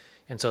hoop,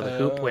 and so the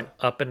hoop went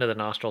up into the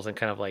nostrils and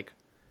kind of like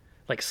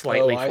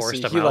slightly I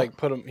forced see. him He out. like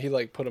put him. He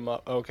like put him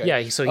up. Okay.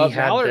 Yeah, so he had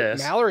Mallory,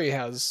 this, Mallory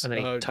has. and then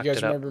he Do you tucked guys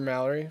it up. remember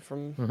Mallory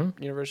from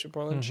University of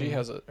Portland? She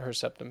has her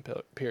septum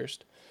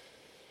pierced.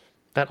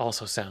 That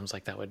also sounds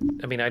like that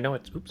would. I mean, I know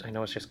it's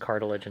just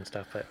cartilage and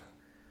stuff, but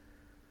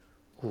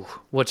ooh,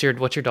 what's your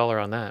dollar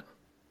on that?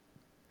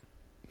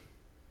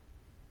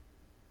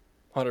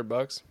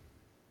 $100.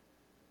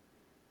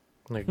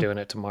 They're doing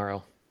it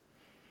tomorrow.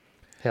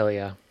 Hell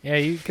yeah! Yeah,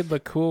 you could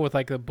look cool with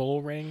like the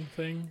bull ring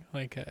thing,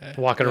 like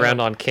Walking Yeah,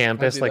 around on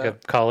campus do like a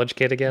that. college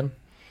kid again.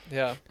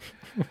 Yeah.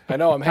 I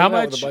know. I'm How hanging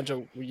out with much- a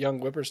bunch of young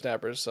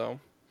whippersnappers. So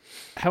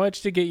how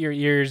much to get your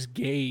ears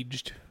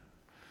gauged?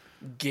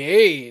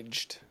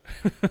 gauged.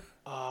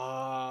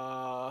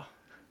 Probably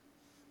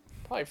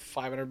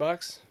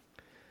 $500.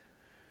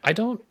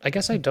 I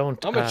guess I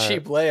don't. I'm a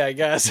cheap lay, I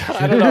guess.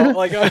 I don't know.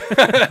 Like,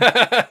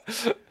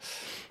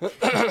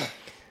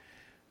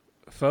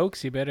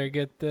 Folks, you better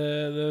get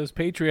those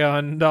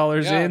Patreon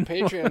dollars yeah, in.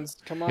 Patreons,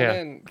 come on Yeah.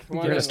 in. Come on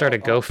We're gonna in. start a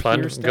I'll- pierced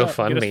up, get us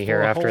GoFundMe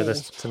here full of after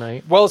this holes.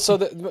 tonight. Well, so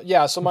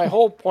so my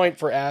whole point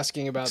for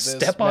asking about this,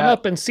 Step on Matt,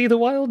 up and see the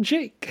wild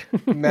Jake.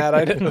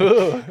 Matt,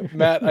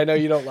 Matt, I know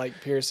you don't like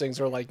piercings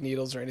or like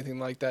needles or anything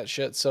like that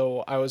shit.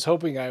 So I was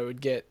hoping I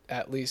would get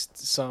at least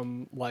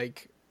some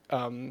like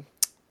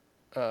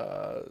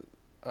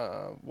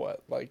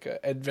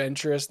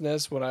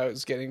adventurousness when I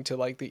was getting to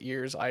like the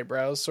ears,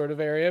 eyebrows sort of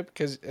area,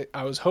 because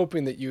I was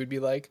hoping that you would be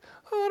like,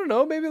 oh, I don't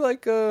know, maybe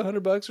like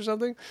 $100 or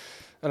something.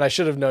 And I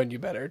should have known you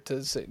better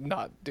to say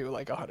not do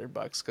like $100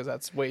 because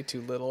that's way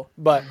too little.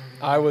 But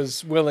I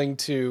was willing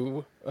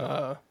to.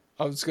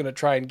 I was gonna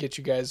try and get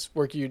you guys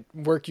work you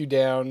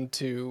down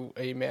to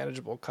a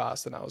manageable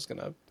cost, and I was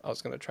gonna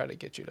try to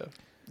get you to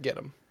get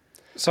them.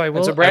 So I will.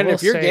 And so Brandon,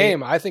 if you're say,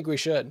 game, I think we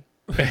should.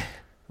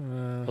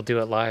 we'll do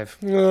it live.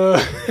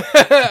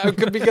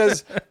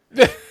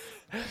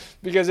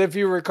 Because if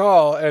you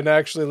recall, and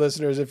actually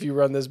listeners, if you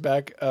run this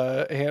back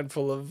a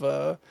handful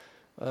of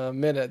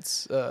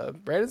minutes,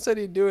 Brandon said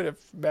he'd do it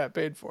if Matt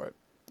paid for it.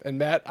 And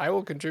Matt, I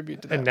will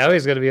contribute to that. And now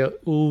he's gonna be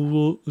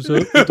well,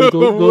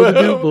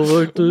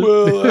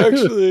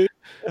 actually.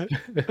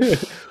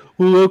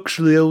 Well,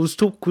 actually, I was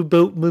talking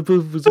about my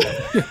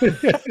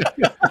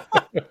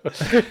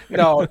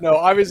No,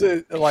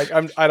 obviously, like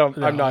I'm not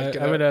gonna. I'm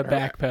gonna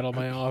backpedal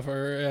my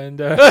offer and.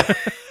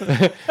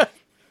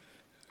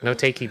 No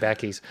takey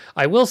backies.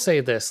 I will say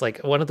this, like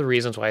one of the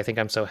reasons why I think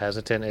I'm so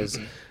hesitant is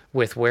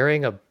with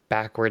wearing a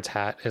backwards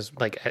hat is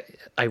like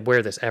I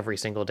wear this every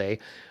single day.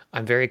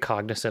 I'm very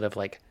cognizant of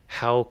like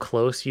how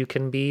close you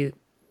can be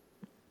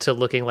to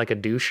looking like a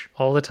douche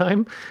all the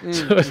time.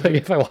 So it's like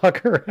if I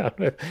walk around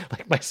with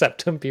like my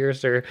septum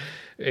pierced or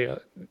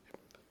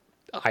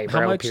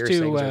eyebrow How much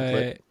piercings.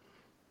 to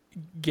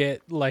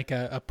get like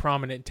a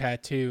prominent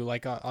tattoo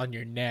like on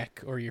your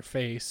neck or your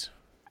face?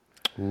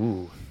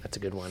 Ooh, that's a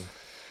good one.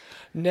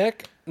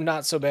 Neck,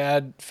 not so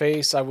bad.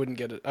 Face, I wouldn't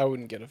get it. I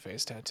wouldn't get a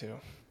face tattoo.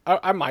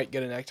 I might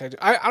get a neck tattoo.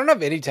 I don't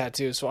have any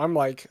tattoos, so I'm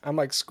like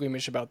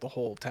squeamish about the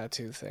whole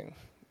tattoo thing,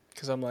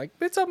 because I'm like,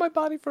 it's on my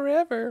body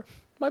forever.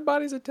 My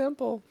body's a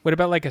temple. What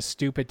about like a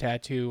stupid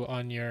tattoo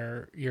on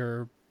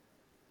your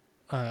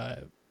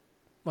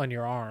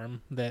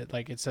arm that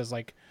like it says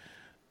like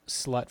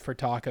 "slut for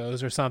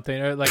tacos" or something,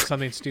 or like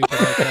something stupid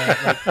like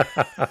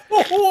that?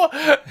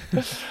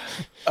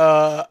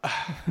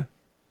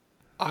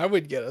 I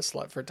would get a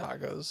 "slut for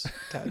tacos"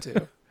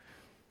 tattoo.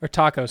 Or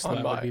taco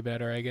slut would be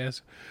better, I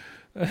guess.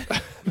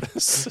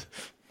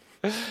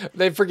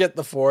 They forget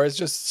the 4. It's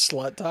just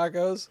slut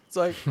tacos. It's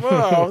like,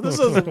 whoa, this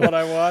isn't what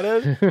I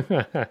wanted.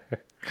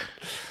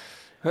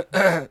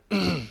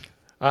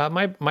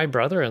 My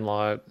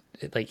brother-in-law,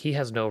 like he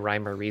has no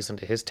rhyme or reason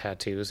to his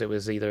tattoos. It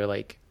was either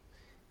like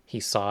he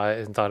saw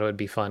it and thought it would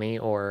be funny,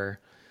 or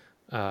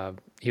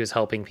he was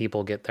helping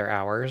people get their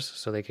hours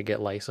so they could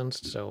get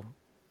licensed. So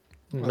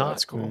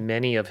not cool.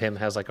 many of him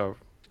have a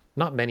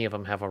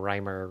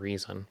rhyme or a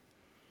reason.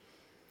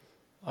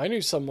 I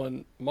knew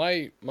someone,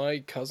 my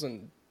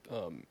cousin,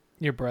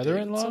 Your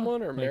brother-in-law? dated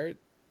someone or married.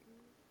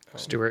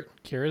 Stuart.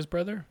 Kira's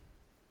brother?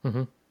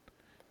 Mm-hmm.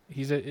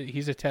 He's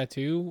a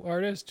tattoo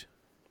artist?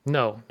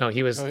 No,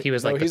 he was like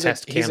the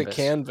test canvas. He's a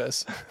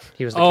canvas.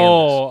 He was the canvas.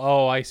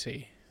 Oh, I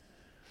see.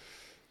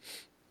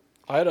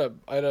 I had a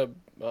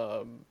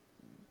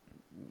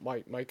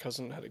my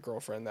cousin had a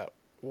girlfriend that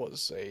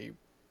was a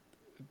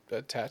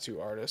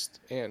tattoo artist,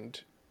 and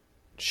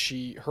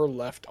her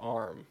left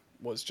arm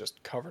was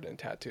just covered in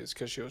tattoos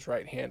because she was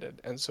right-handed,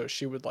 and so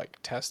she would like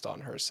test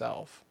on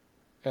herself,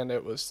 and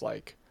it was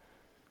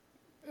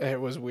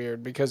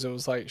weird because it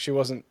was like she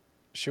was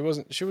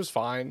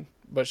fine,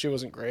 but she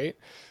wasn't great,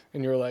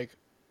 and you're like,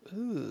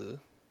 ugh.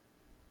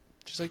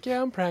 She's like,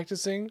 yeah, I'm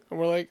practicing, and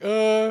we're like,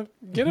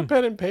 get a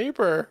pen and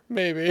paper,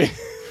 maybe.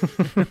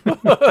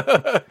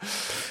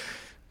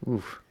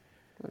 Oof.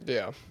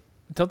 Yeah.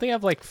 Don't they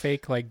have like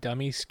fake like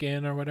dummy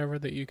skin or whatever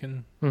that you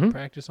can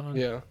practice on?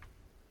 Yeah.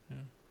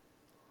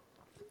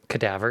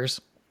 Cadavers.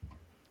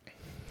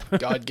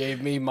 God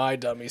gave me my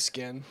dummy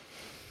skin.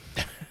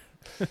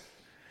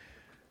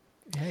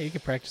 Yeah, you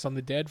can practice on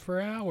the dead for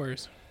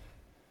hours.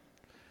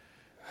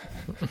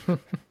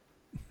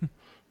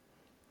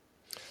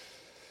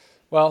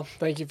 Well,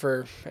 thank you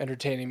for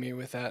entertaining me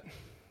with that,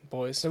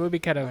 boys. That would be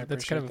that's kind of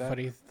appreciate a that.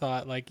 funny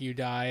thought. Like you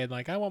die and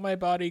like I want my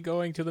body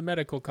going to the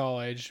medical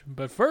college,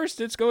 but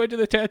first it's going to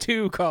the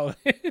tattoo college.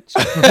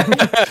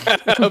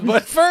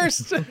 But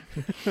first,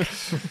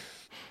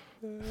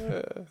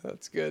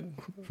 that's good.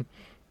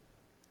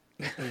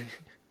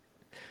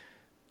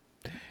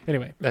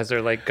 Anyway, As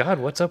they're like, God,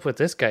 what's up with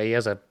this guy? He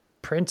has a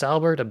Prince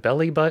Albert, a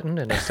belly button,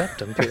 and a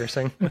septum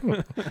piercing.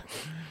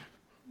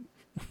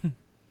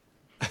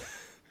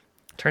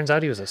 Turns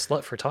out he was a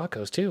slut for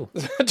tacos, too.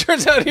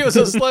 Turns out he was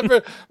a slut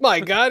for... My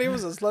God, he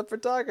was a slut for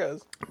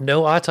tacos.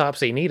 No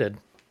autopsy needed.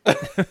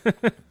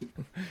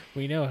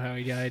 we know how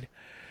he died.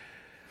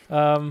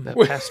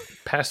 That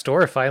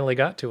pastor finally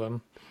got to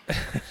him.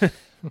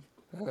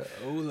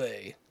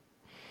 Ole.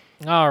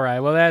 All right,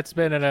 well, that's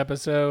been an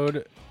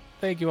episode.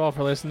 Thank you all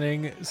for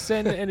listening.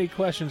 Send any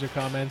questions or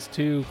comments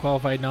to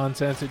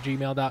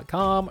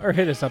qualifiednonsense@gmail.com or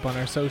hit us up on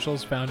our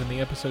socials found in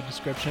the episode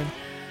description.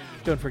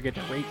 Don't forget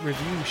to rate,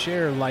 review,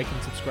 share, like,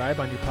 and subscribe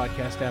on your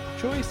podcast app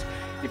of choice.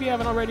 If you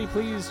haven't already,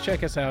 please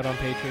check us out on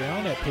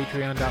Patreon at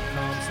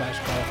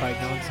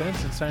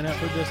patreon.com/qualifiednonsense and sign up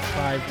for just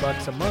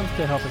 $5 a month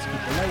to help us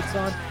keep the lights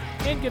on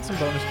and get some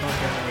bonus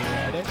content while you're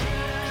at it.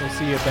 We'll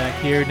see you back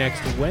here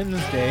next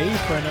Wednesday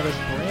for another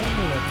brand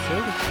new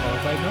episode of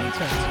Qualified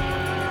Nonsense.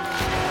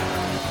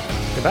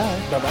 Goodbye.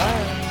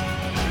 Bye-bye.